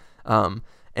anything. And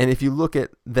if you look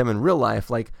at them in real life,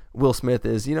 like, Will Smith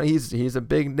is, he's a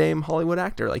big name Hollywood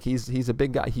actor. Like, he's a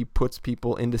big guy. He puts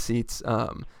people into seats.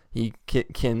 He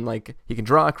can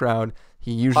draw a crowd.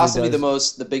 He usually possibly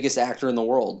does. the biggest actor in the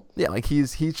world. Yeah, like,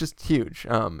 he's just huge.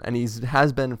 And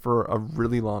has been for a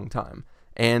really long time.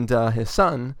 And his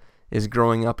son is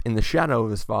growing up in the shadow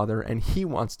of his father, and he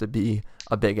wants to be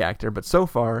a big actor. But so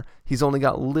far, he's only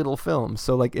got little films.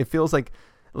 So, like, it feels like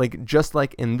just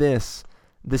like in this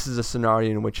is a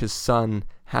scenario in which his son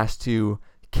has to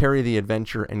carry the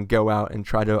adventure and go out and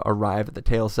try to arrive at the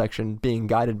tail section being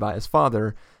guided by his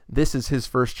father. This is his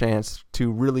first chance to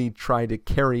really try to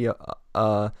carry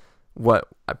what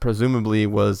presumably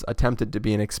was attempted to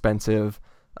be an expensive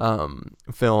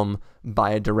film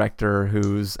by a director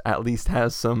who's at least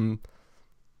has some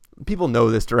people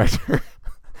know this director.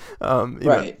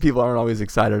 Right. People aren't always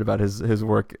excited about his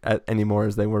work anymore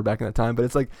as they were back in that time. But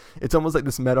it's like it's almost like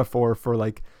this metaphor for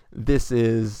like this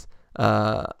is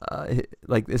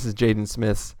Jaden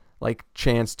Smith's like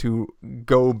chance to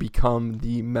go become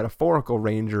the metaphorical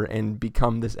Ranger and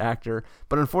become this actor.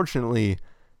 But unfortunately,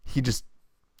 he just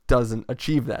doesn't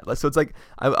achieve that. So it's like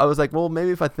I was like, well,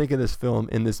 maybe if I think of this film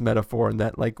in this metaphor and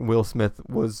that like Will Smith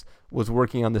was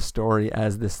working on this story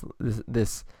as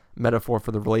this metaphor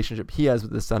for the relationship he has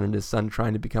with his son and his son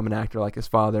trying to become an actor like his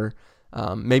father,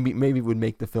 maybe it would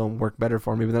make the film work better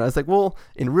for me. But then I was like, well,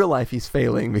 in real life he's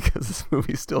failing because this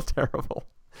movie's still terrible.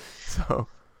 So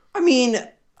I mean,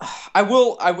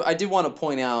 I did want to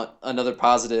point out another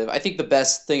positive. I think the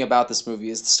best thing about this movie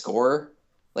is the score.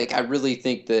 Like, I really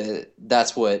think that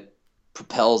that's what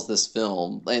propels this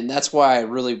film. And that's why I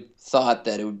really thought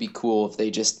that it would be cool if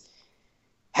they just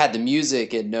had the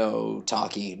music and no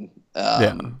talking.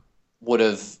 Would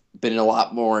have been a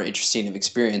lot more interesting of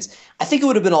experience. I think it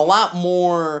would have been a lot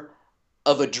more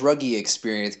of a druggy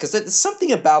experience, because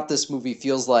something about this movie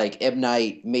feels like M.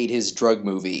 Night made his drug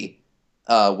movie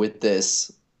with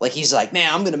this. Like, he's like,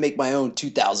 man, I'm going to make my own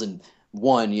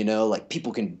 2001, like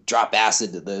people can drop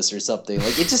acid to this or something.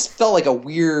 Like, it just felt like a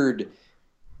weird,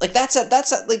 like that's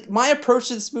like my approach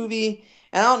to this movie.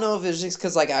 And I don't know if it's just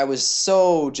because like I was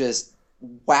so just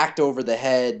whacked over the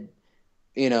head,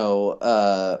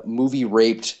 movie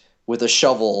raped with a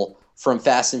shovel from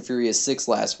Fast and Furious 6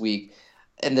 last week,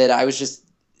 and that I was just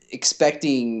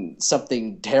expecting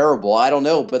something terrible. I don't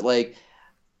know, but like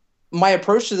my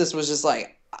approach to this was just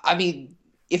like, I mean,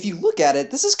 if you look at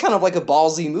it, this is kind of like a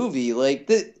ballsy movie.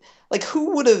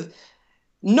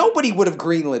 Nobody would have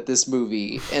greenlit this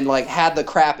movie and like had the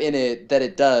crap in it that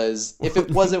it does if it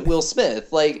wasn't Will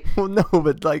Smith. Like, well, no,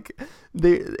 but like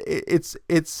it's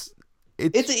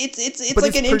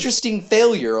like an interesting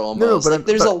failure almost. No, like,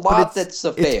 there's a lot that's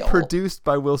a fail. It's produced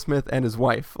by Will Smith and his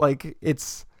wife. Like,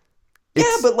 it's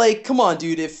yeah, but like, come on,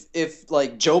 dude. If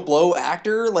like Joe Blow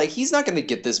actor, like he's not going to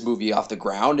get this movie off the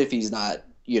ground if he's not,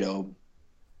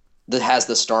 that has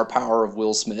the star power of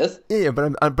Will Smith. Yeah,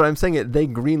 but I'm saying it. They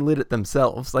greenlit it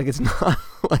themselves. Like, it's not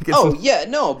like it's. Oh yeah,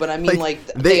 no, but I mean, like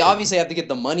they obviously have to get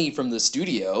the money from the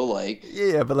studio. Like,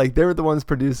 yeah, but like they were the ones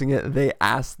producing it. They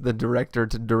asked the director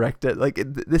to direct it. Like,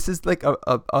 this is like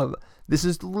this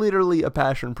is literally a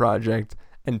passion project.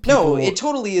 And people... No, it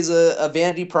totally is a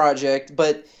vanity project.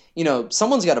 But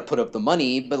someone's got to put up the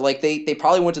money. But like they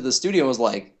probably went to the studio and was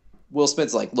like, Will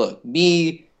Smith's like, look,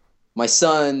 me, my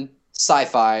son,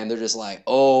 sci-fi, and they're just like,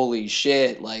 holy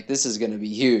shit, like this is gonna be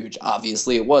huge.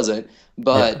 Obviously it wasn't,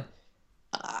 but yeah.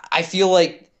 I feel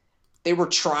like they were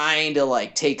trying to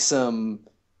like take some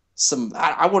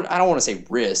I don't want to say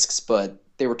risks, but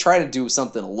they were trying to do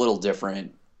something a little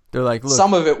different. They're like, look,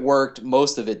 some of it worked,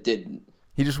 most of it didn't.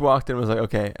 He just walked in and was like,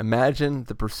 okay, imagine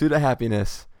the pursuit of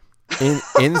happiness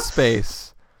in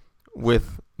space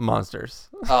with monsters.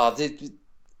 Oh,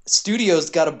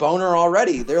 Studios got a boner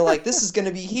already. They're like, this is going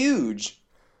to be huge.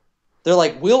 They're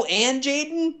like, Will and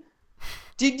Jaden?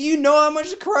 Did you know how much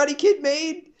the Karate Kid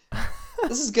made?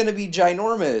 This is going to be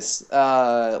ginormous.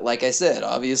 Like I said,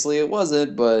 obviously it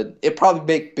wasn't, but it probably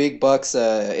make big bucks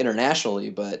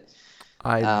internationally, but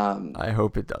I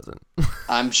hope it doesn't.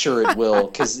 I'm sure it will,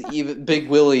 because even Big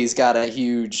Willie's got a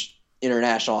huge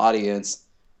international audience.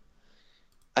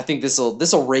 I think this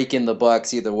will rake in the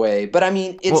bucks either way, but I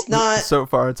mean, it's not. So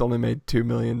far, it's only made $2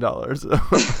 million. Or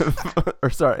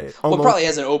sorry, well, it probably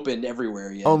hasn't opened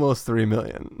everywhere yet. Almost $3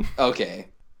 million. Okay,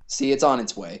 see, it's on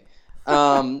its way.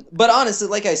 But honestly,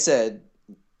 like I said,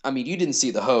 I mean, you didn't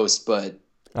see The Host, but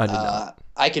I did not.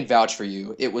 I can vouch for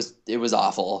you. It was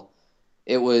awful.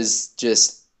 It was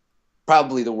just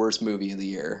probably the worst movie of the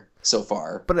year so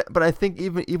far. But I think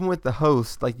even with The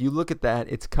Host, like you look at that,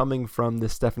 it's coming from the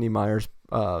Stephenie Meyer's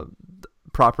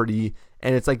property,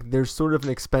 and it's like there's sort of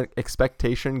an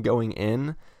expectation going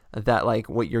in that like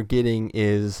what you're getting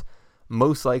is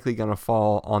most likely going to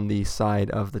fall on the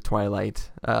side of the Twilight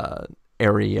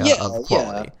area of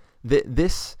quality. Yeah.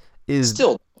 This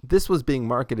was being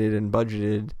marketed and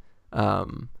budgeted,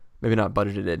 maybe not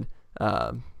budgeted,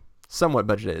 somewhat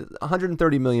budgeted,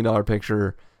 $130 million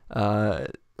picture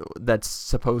that's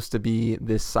supposed to be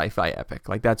this sci-fi epic.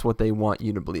 Like that's what they want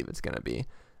you to believe it's going to be.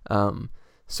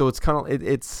 So it's kind of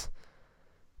it's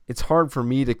hard for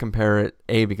me to compare it,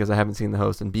 A, because I haven't seen The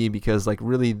Host, and B, because like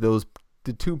really the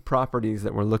two properties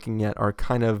that we're looking at are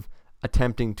kind of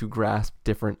attempting to grasp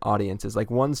different audiences.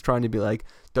 Like one's trying to be like,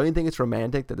 don't you think it's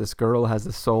romantic that this girl has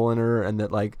a soul in her and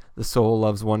that like the soul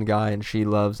loves one guy and she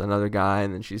loves another guy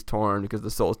and then she's torn because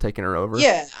the soul's taking her over?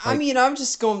 Yeah, like, I mean, I'm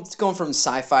just going from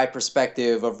sci-fi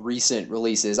perspective of recent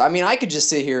releases. I mean, I could just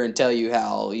sit here and tell you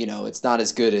how, it's not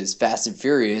as good as Fast and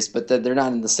Furious, but that they're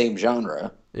not in the same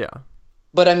genre. Yeah.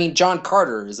 But I mean, John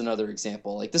Carter is another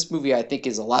example. Like this movie I think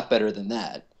is a lot better than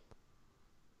that.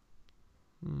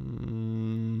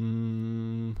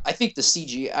 I think the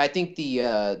CG, I think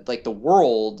the like the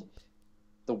worlds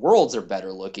are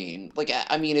better looking. Like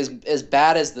I mean, as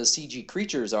bad as the CG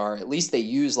creatures are, at least they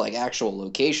use like actual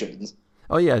locations.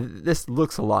 Oh yeah, this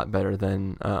looks a lot better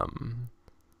than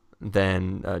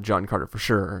John Carter for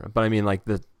sure. But I mean, like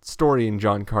the story in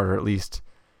John Carter, at least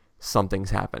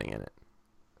something's happening in it.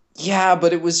 Yeah,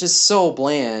 but it was just so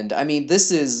bland. I mean,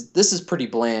 this is pretty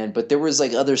bland, but there was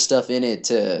like other stuff in it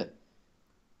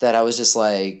that I was just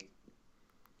like,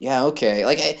 yeah, okay.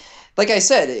 Like I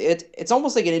said, it's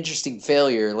almost like an interesting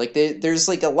failure. Like there's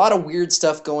like a lot of weird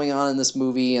stuff going on in this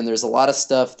movie, and there's a lot of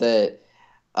stuff that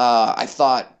I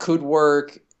thought could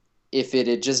work if it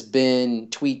had just been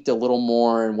tweaked a little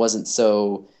more and wasn't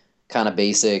so kind of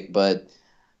basic. But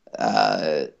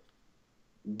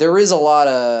there is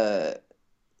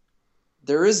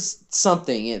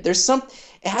something. It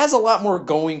has a lot more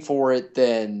going for it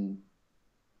than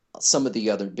some of the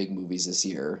other big movies this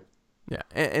year. Yeah,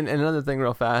 and another thing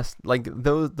real fast, like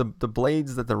the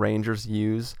blades that the Rangers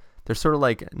use, they're sort of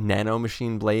like nano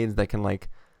machine blades that can like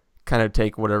kind of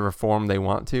take whatever form they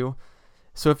want to.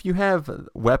 So if you have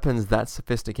weapons that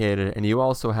sophisticated and you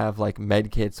also have like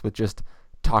med kits with just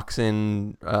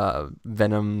toxin,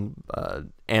 venom,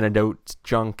 antidote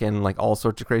junk and like all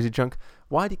sorts of crazy junk,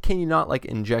 why can you not like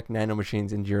inject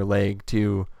nanomachines into your leg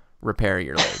to repair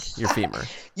your leg, your femur?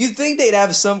 You'd think they'd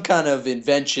have some kind of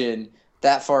invention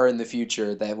that far in the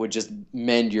future that would just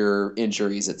mend your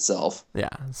injuries itself. Yeah,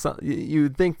 so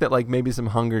you'd think that like maybe some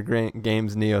Hunger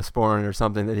Games Neosporin or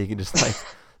something that he could just like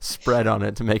spread on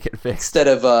it to make it fix. Instead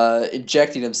of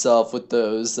injecting himself with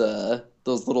those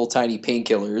little tiny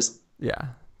painkillers. Yeah.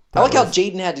 I like how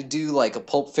Jaden had to do like a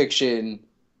Pulp Fiction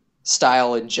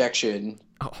style injection.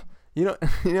 Oh, you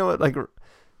know what? Like,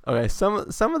 okay, some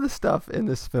of the stuff in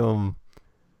this film,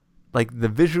 like the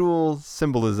visual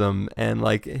symbolism and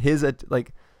like his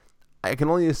like, I can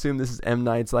only assume this is M.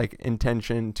 Night's like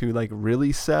intention to like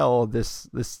really sell this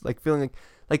like feeling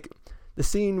like the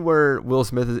scene where Will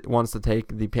Smith wants to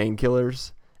take the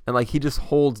painkillers and like he just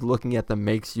holds looking at them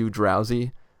makes you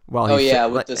drowsy.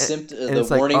 With the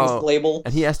warning label.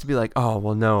 And he has to be like, oh,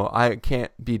 well, no, I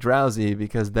can't be drowsy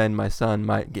because then my son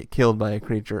might get killed by a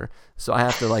creature. So I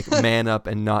have to like man up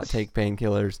and not take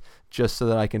painkillers just so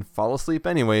that I can fall asleep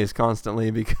anyways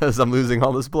constantly because I'm losing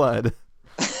all this blood.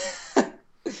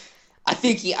 I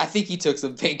think he took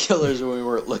some painkillers when we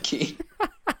weren't looking.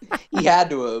 He had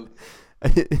to have.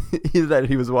 Either that or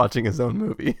he was watching his own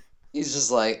movie. He's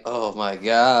just like, oh my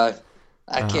God,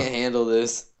 I can't handle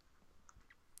this.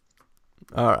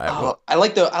 All right. Well, I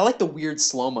like the weird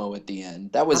slow-mo at the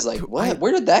end. That was like, what?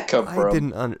 Where did that come from? I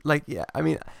didn't yeah. I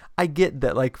mean, I get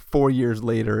that like 4 years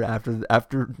later,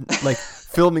 after like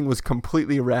filming was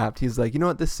completely wrapped, he's like, you know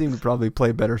what? This scene would probably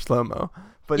play better slow-mo.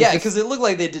 But yeah, because it looked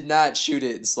like they did not shoot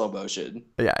it in slow motion.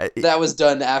 Yeah, that was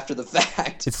done after the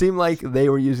fact. It seemed like they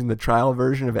were using the trial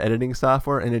version of editing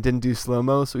software, and it didn't do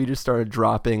slow-mo, so he just started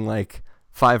dropping like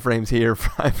 5 frames here,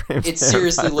 5 frames there. It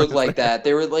seriously looked like that.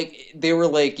 They were like, at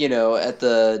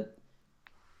the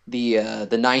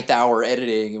 9th hour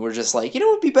editing, and we're just like, what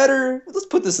would be better? Let's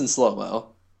put this in slow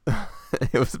mo.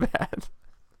 It was bad.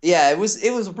 Yeah, it was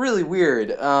really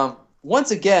weird.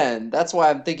 Once again, that's why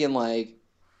I'm thinking like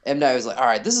M. Night was like, all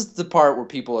right, this is the part where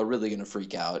people are really gonna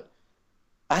freak out.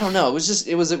 I don't know.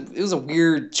 It was a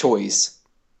weird choice.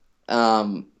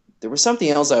 There was something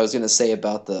else I was gonna say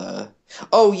about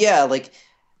like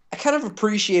I kind of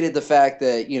appreciated the fact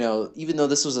that, even though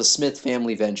this was a Smith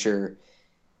family venture,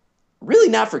 really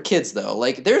not for kids though.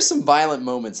 Like there's some violent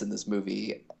moments in this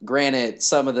movie. Granted,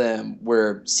 some of them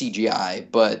were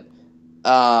CGI, but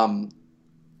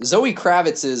Zoe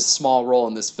Kravitz's small role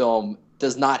in this film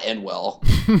does not end well.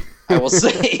 I will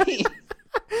say.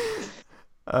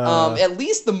 At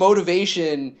least the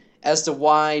motivation as to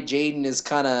why Jaden is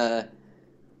kind of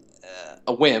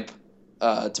a wimp,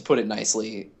 to put it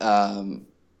nicely.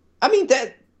 I mean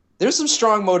that there's some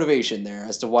strong motivation there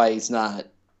as to why he's not,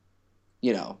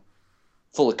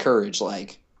 full of courage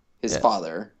like his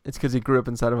father. It's because he grew up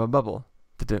inside of a bubble.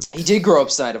 He did grow up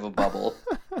inside of a bubble,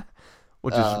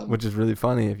 which is really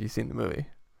funny if you've seen the movie.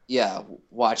 Yeah,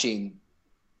 watching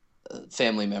a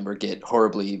family member get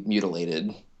horribly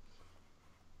mutilated.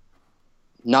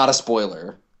 Not a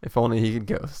spoiler. If only he could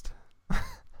ghost.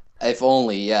 If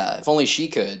only, yeah. If only she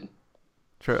could.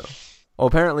 True. Well,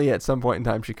 apparently at some point in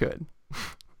time she could.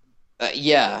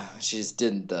 Yeah, she just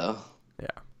didn't, though. Yeah.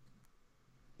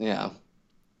 Yeah.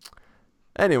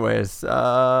 Anyways, do you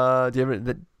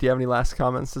have any last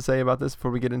comments to say about this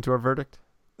before we get into our verdict?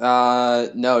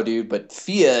 No, dude, but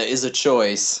Fia is a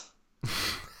choice.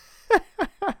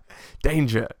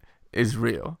 Danger is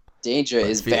real. Danger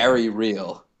is very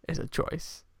real. Is a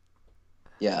choice.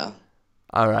 Yeah.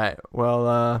 All right.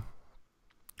 Well,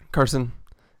 Carson,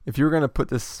 if you were going to put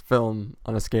this film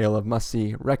on a scale of must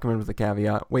see, recommend with a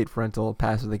caveat, wait for rental,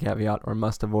 pass with a caveat, or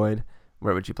must avoid,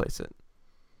 where would you place it?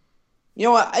 You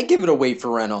know what? I give it a wait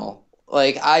for rental.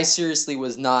 Like, I seriously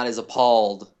was not as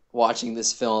appalled watching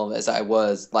this film as I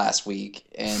was last week.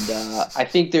 And I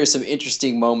think there's some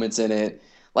interesting moments in it.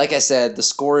 Like I said, the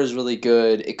score is really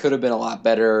good. It could have been a lot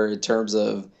better in terms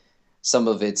of some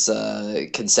of its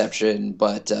conception,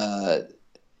 but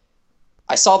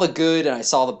I saw the good and I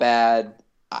saw the bad.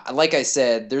 Like I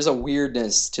said, there's a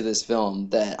weirdness to this film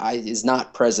that is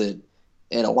not present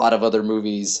in a lot of other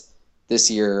movies this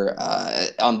year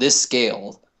on this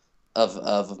scale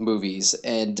of movies.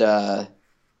 And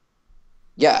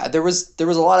yeah, there was a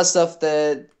lot of stuff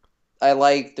that I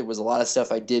liked. There was a lot of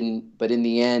stuff I didn't, but in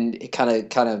the end, it kind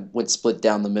of went split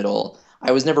down the middle.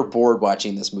 I was never bored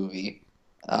watching this movie,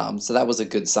 so that was a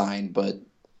good sign. But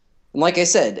and like I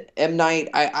said, M. Night,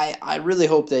 I really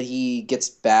hope that he gets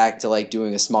back to like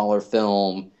doing a smaller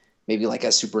film, maybe like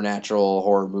a supernatural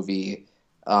horror movie.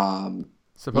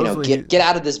 Supposedly, get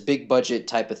out of this big budget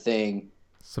type of thing.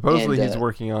 Supposedly, he's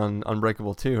working on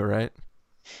Unbreakable 2, right?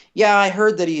 Yeah, I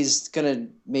heard that he's gonna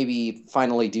maybe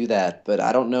finally do that, but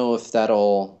I don't know if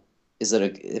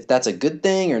if that's a good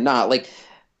thing or not. Like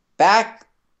back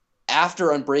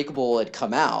after Unbreakable had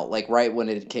come out, like right when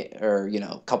it came, or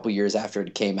a couple years after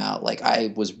it came out, like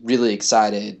I was really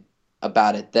excited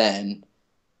about it then.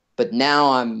 But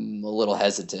now I'm a little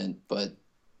hesitant, but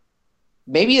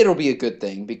maybe it'll be a good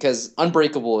thing because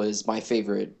Unbreakable is my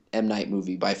favorite M. Night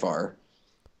movie by far.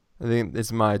 I think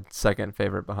it's my second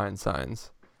favorite behind Signs.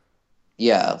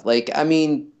 Yeah, like I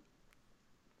mean,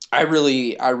 I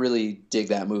really dig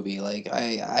that movie. Like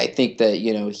I think that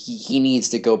he needs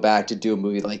to go back to do a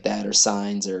movie like that or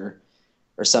Signs or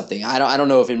something. I don't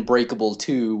know if Unbreakable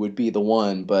 2 would be the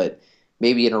one, but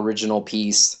maybe an original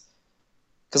piece.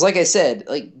 Because like I said,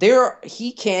 like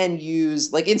he can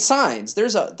use like in Signs.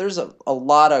 There's a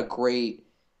lot of great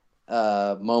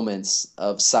moments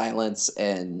of silence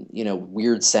and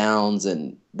weird sounds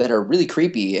and that are really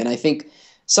creepy, and I think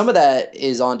some of that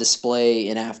is on display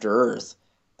in After Earth.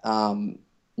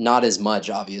 Not as much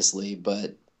obviously,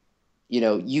 but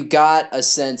you got a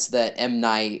sense that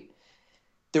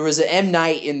there was an M.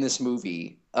 Night in this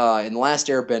movie. In The Last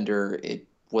Airbender it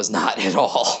was not at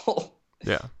all.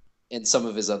 Yeah. In some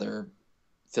of his other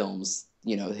films,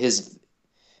 his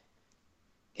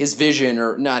vision,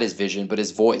 or not his vision, but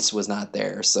his voice was not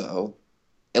there. So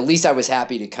at least I was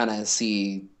happy to kind of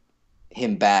see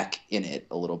him back in it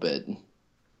a little bit.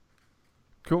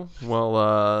 Cool.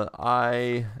 Well,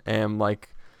 I am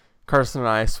like Carson and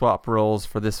I swapped roles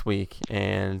for this week,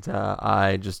 and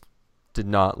I just did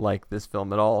not like this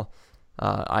film at all.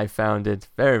 I found it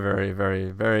very, very,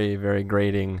 very, very, very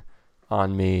grating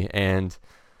on me, and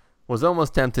was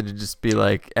almost tempted to just be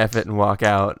like, F it and walk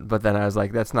out, but then I was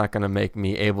like, that's not going to make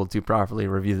me able to properly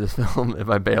review this film if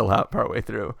I bail out partway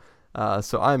through.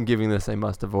 So I'm giving this a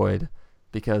must avoid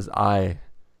because I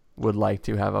would like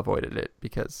to have avoided it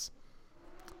because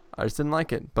I just didn't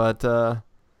like it. But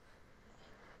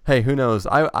hey, who knows?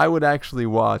 I would actually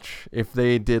watch if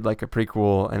they did like a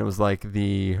prequel and it was like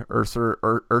the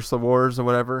Ursa Wars or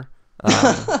whatever.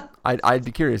 I'd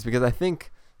be curious because I think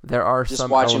there are just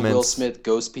some watching elements. Will Smith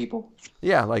ghost people.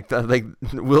 Yeah, like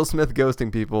Will Smith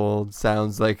ghosting people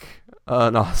sounds like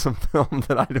an awesome film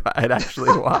that I'd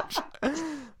actually watch.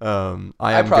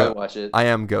 I'd probably watch it. I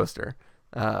Am Ghoster.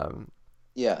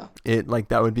 Yeah.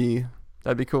 That'd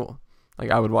be cool.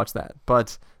 Like I would watch that.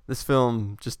 But this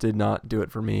film just did not do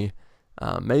it for me.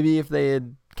 Maybe if they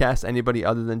had cast anybody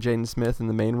other than Jaden Smith in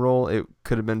the main role, it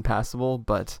could have been passable.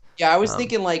 But yeah, I was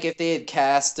thinking like if they had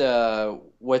cast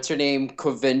what's her name,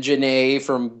 Kvenjane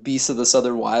from Beasts of the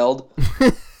Southern Wild.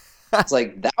 It's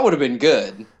like that would have been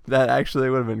good. That actually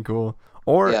would have been cool.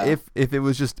 Or yeah. if it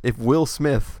was just if Will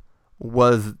Smith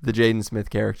was the Jaden Smith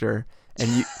character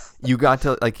and you got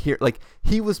to like hear like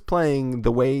he was playing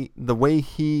the way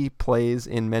he plays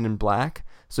in Men in Black.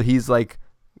 So he's like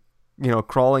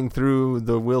crawling through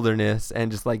the wilderness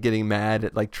and just like getting mad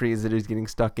at like trees that he's getting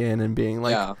stuck in and being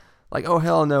like Like, oh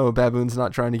hell no, Baboon's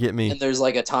not trying to get me. And there's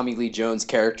like a Tommy Lee Jones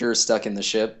character stuck in the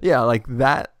ship. Yeah, like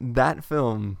that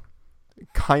film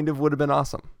kind of would have been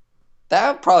awesome.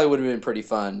 That probably would have been pretty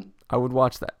fun. I would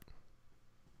watch that.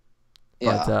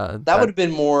 Yeah, But, that would have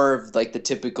been more of like the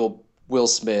typical Will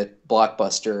Smith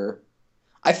blockbuster.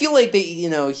 I feel like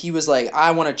he was like,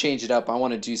 I want to change it up. I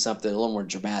want to do something a little more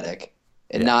dramatic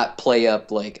and not play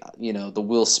up like, the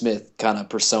Will Smith kind of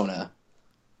persona.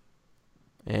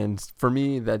 And for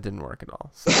me, that didn't work at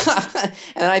all. So.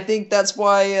 And I think that's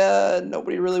why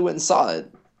nobody really went and saw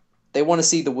it. They want to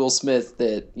see the Will Smith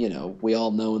that, we all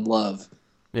know and love.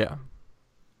 Yeah.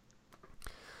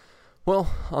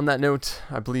 Well, on that note,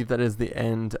 I believe that is the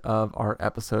end of our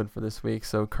episode for this week.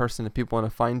 So, Carson, if people want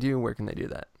to find you, where can they do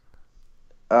that?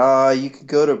 You could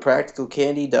go to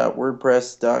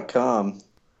practicalcandy.wordpress.com.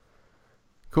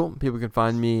 Cool. People can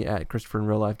find me at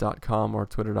ChristopherInRealLife.com or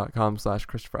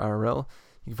Twitter.com/ChristopherIRL.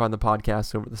 You can find the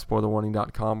podcast over at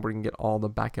thespoilerwarning.com, where you can get all the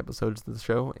back episodes of the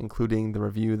show, including the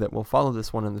review that will follow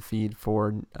this one in the feed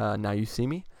for Now You See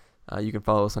Me. You can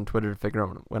follow us on Twitter to figure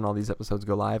out when all these episodes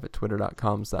go live at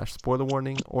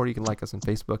twitter.com/spoilerwarning, or you can like us on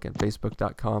Facebook at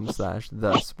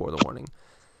facebook.com/thespoilerwarning.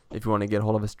 If you want to get a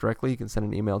hold of us directly, you can send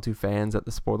an email to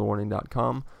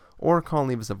fans@thespoilerwarning.com, or call and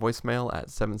leave us a voicemail at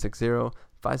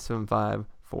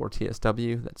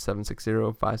 760-575-4TSW. That's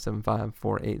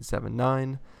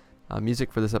 760-575-4879.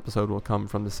 Music for this episode will come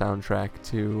from the soundtrack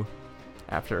to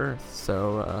After Earth.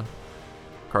 So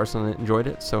Carson enjoyed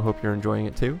it, so hope you're enjoying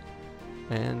it too.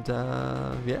 And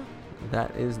that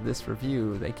is this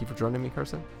review. Thank you for joining me,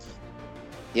 Carson.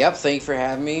 Yep, thank you for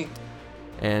having me.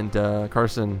 And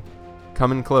Carson,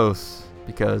 coming close,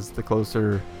 because the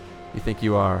closer you think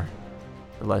you are,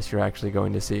 the less you're actually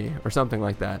going to see, or something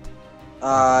like that.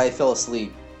 I fell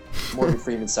asleep, Morgan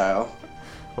Freeman style.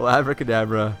 Well,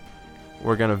 abracadabra,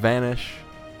 we're going to vanish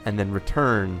and then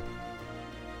return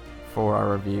for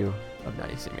our review of Now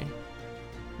You See Me.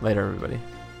 Later, everybody.